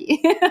here, Becky.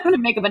 I'm going to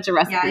make a bunch of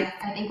recipes. Yeah,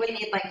 I think we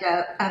need like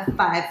a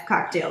 5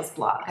 cocktails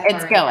block.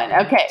 It's going.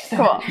 Okay,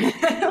 cool.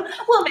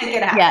 We'll make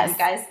it happen,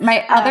 guys.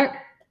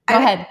 Go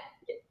ahead.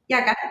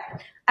 Yeah, go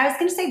ahead. I was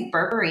going to say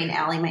berberine,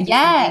 Allie, might be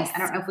something. I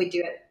don't know if we do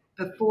it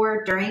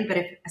before, during, but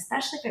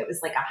especially if it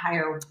was like a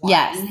higher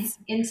wine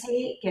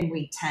intake and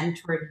we tend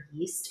toward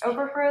yeast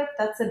overgrowth,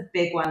 that's a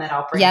big one that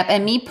I'll bring. Yep.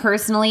 And me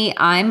personally,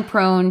 I'm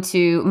prone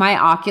to my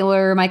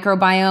ocular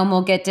microbiome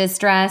will get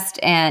distressed,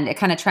 and it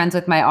kind of trends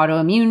with my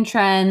autoimmune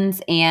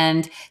trends.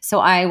 And so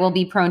I will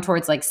be prone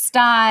towards like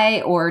sty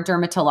or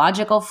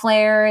dermatological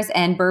flares,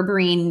 and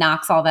berberine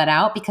knocks all that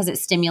out because it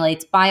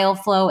stimulates bile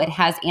flow. It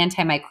has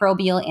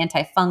antimicrobial,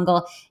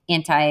 antifungal,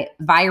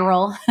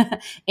 antiviral,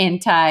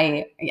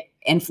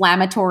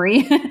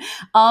 anti-inflammatory,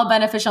 all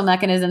beneficial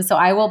mechanisms. So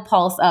I will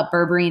pulse up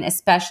berberine,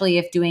 especially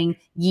if doing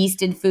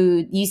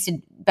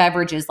yeasted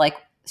beverages like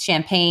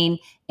champagne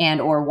and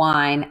or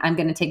wine. I'm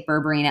going to take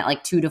berberine at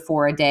like 2 to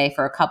 4 a day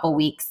for a couple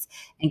weeks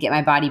and get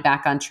my body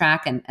back on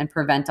track and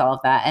prevent all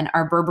of that. And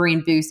our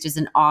berberine boost is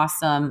an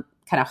awesome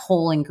kind of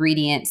whole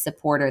ingredient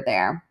supporter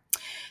there.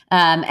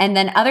 And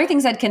then other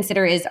things I'd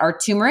consider is our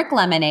turmeric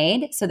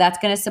lemonade. So that's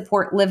going to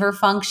support liver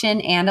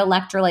function and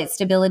electrolyte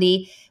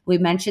stability. We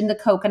mentioned the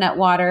coconut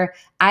water.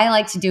 I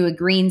like to do a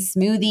green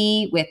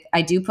smoothie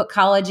I do put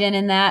collagen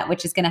in that,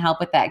 which is going to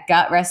help with that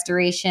gut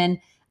restoration.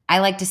 I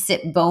like to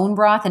sip bone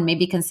broth and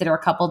maybe consider a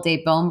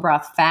couple-day bone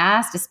broth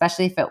fast,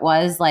 especially if it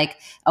was like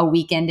a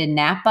weekend in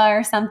Napa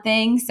or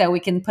something. So we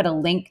can put a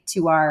link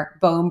to our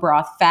bone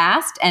broth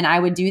fast. And I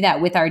would do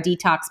that with our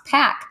detox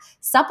pack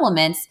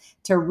supplements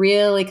to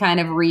really kind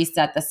of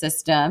reset the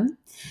system.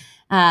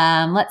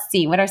 Let's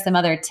see. What are some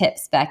other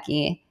tips,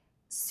 Becky?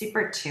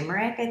 Super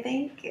turmeric, I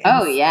think.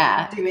 Oh,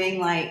 yeah. Doing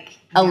like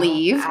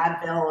Aleve.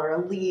 Advil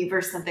or Aleve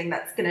or something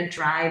that's going to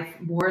drive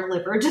more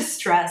liver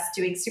distress.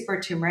 Doing super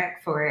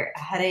turmeric for a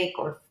headache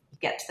or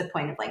get to the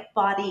point of like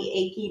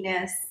body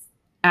achiness.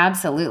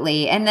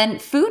 Absolutely. And then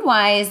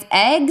food-wise,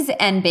 eggs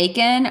and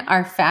bacon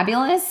are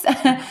fabulous.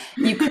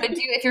 You could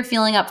do if you're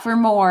feeling up for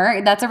more.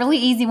 That's a really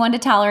easy one to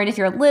tolerate if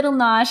you're a little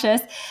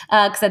nauseous,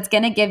 because that's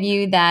going to give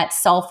you that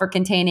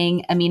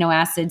sulfur-containing amino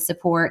acid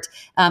support.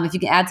 If you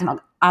can add some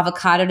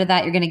avocado to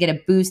that, you're going to get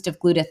a boost of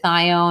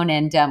glutathione.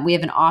 And we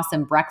have an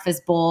awesome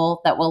breakfast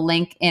bowl that we'll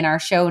link in our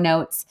show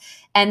notes.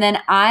 And then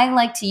I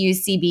like to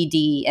use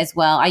CBD as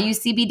well. I use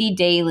CBD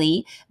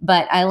daily,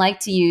 but I like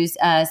to use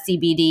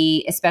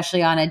CBD,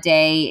 especially on a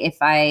day if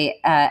I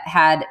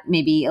had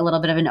maybe a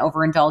little bit of an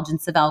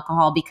overindulgence of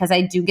alcohol, because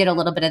I do get a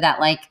little bit of that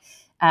like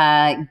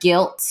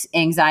guilt,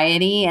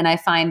 anxiety. And I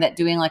find that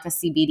doing like a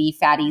CBD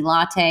fatty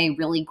latte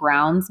really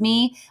grounds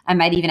me. I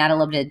might even add a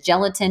little bit of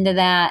gelatin to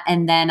that.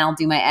 And then I'll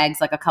do my eggs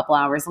like a couple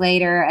hours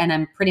later and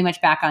I'm pretty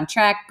much back on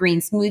track.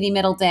 Green smoothie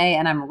middle day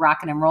and I'm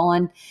rocking and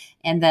rolling.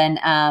 And then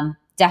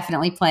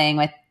definitely playing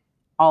with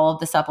all of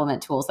the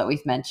supplement tools that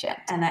we've mentioned.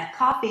 And that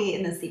coffee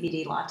in the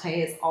CBD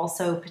latte is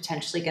also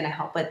potentially going to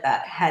help with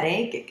that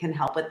headache. It can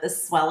help with the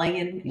swelling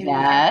in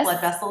yes.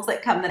 blood vessels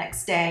that come the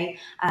next day,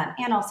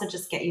 and also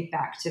just get you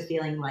back to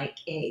feeling like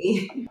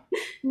a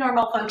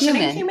normal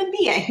functioning human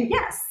being.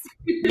 Yes.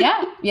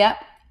 Yeah.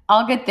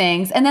 All good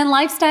things. And then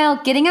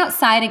lifestyle, getting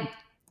outside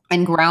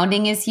and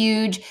grounding is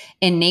huge.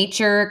 In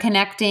nature,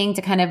 connecting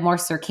to kind of more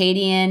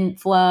circadian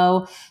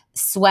flow,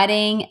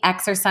 sweating,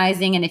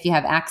 exercising, and if you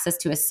have access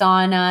to a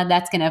sauna,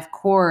 that's going to, of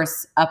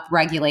course,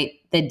 upregulate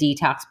the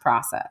detox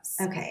process.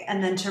 Okay.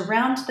 And then to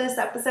round this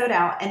episode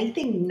out,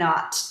 anything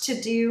not to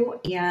do,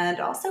 and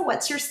also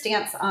what's your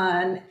stance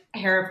on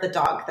hair of the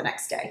dog the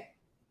next day?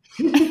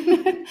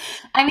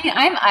 I mean,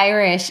 I'm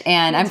Irish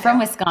and I'm from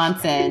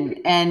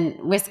Wisconsin, and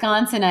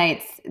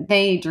Wisconsinites,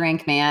 they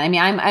drink, man. I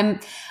mean,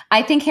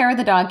 I think hair of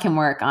the dog can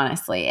work,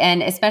 honestly.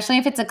 And especially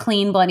if it's a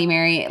clean Bloody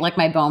Mary, like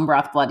my bone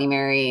broth Bloody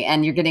Mary,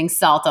 and you're getting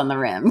salt on the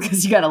rim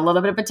because you got a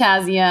little bit of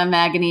potassium,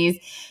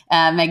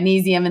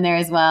 magnesium in there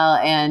as well.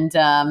 And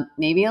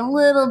maybe a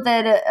little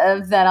bit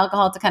of that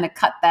alcohol to kind of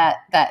cut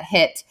that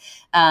hit.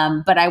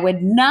 But I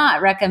would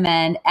not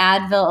recommend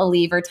Advil,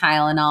 Aleve, or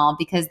Tylenol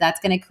because that's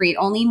going to create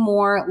only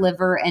more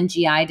liver and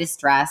GI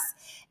distress.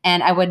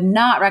 And I would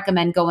not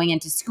recommend going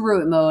into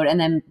screw it mode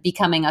and then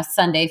becoming a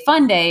Sunday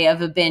fun day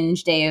of a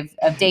binge day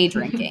of day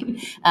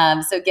drinking.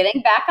 So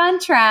getting back on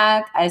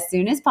track as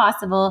soon as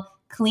possible,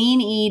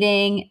 clean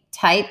eating,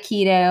 type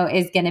keto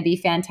is going to be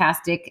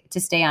fantastic to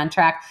stay on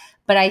track.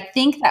 But I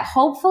think that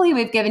hopefully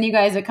we've given you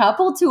guys a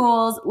couple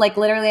tools. Like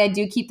literally, I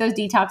do keep those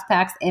detox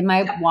packs in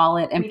my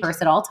wallet and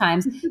purse at all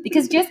times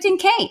because just in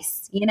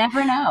case, you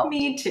never know.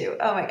 Me too.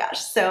 Oh my gosh.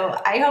 So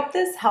I hope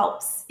this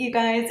helps you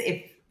guys.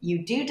 If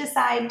you do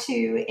decide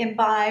to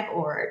imbibe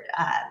or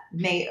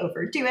may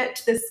overdo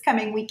it this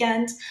coming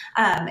weekend,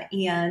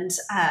 and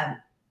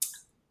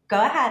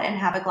go ahead and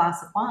have a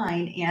glass of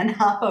wine and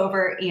hop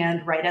over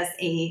and write us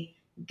a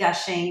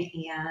gushing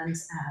and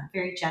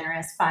very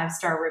generous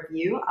 5-star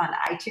review on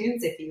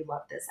iTunes if you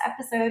love this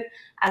episode.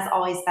 As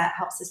always, that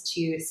helps us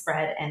to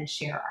spread and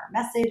share our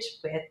message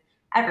with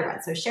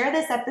everyone. So share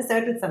this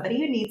episode with somebody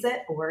who needs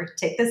it, or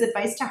take this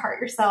advice to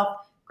heart yourself,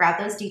 grab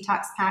those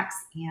detox packs,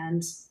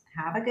 and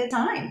have a good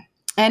time.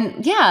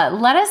 And yeah,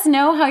 let us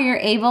know how you're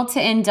able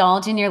to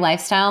indulge in your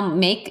lifestyle,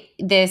 make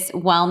this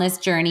wellness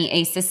journey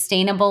a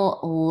sustainable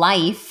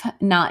life,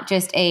 not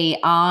just a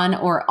on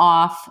or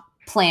off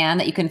plan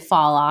that you can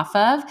fall off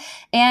of,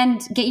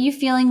 and get you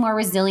feeling more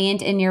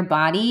resilient in your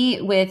body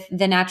with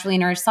the Naturally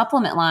Nourished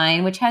supplement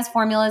line, which has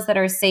formulas that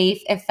are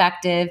safe,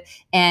 effective,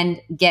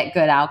 and get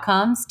good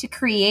outcomes to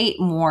create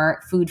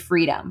more food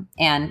freedom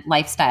and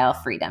lifestyle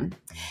freedom.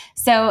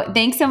 So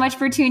thanks so much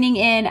for tuning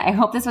in. I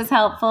hope this was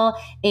helpful,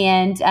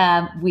 and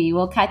we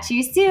will catch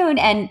you soon.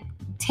 And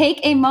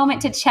take a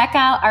moment to check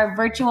out our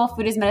virtual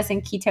Food is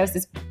Medicine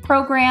Ketosis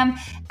program,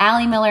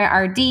 Ali Miller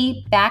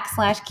RD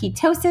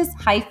 /ketosis-class.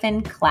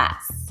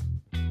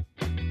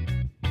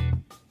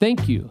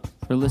 Thank you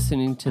for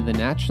listening to the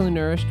Naturally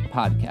Nourished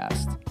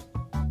podcast.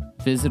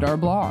 Visit our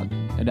blog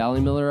at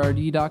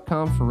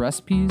alimillerrd.com for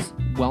recipes,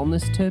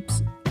 wellness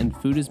tips, and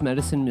Food is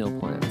Medicine meal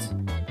plans.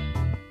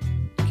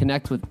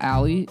 Connect with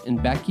Ali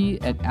and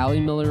Becky at Ali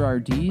Miller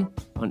RD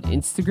on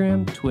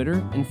Instagram,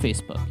 Twitter, and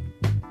Facebook.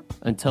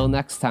 Until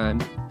next time,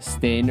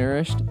 stay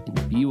nourished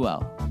and be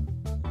well.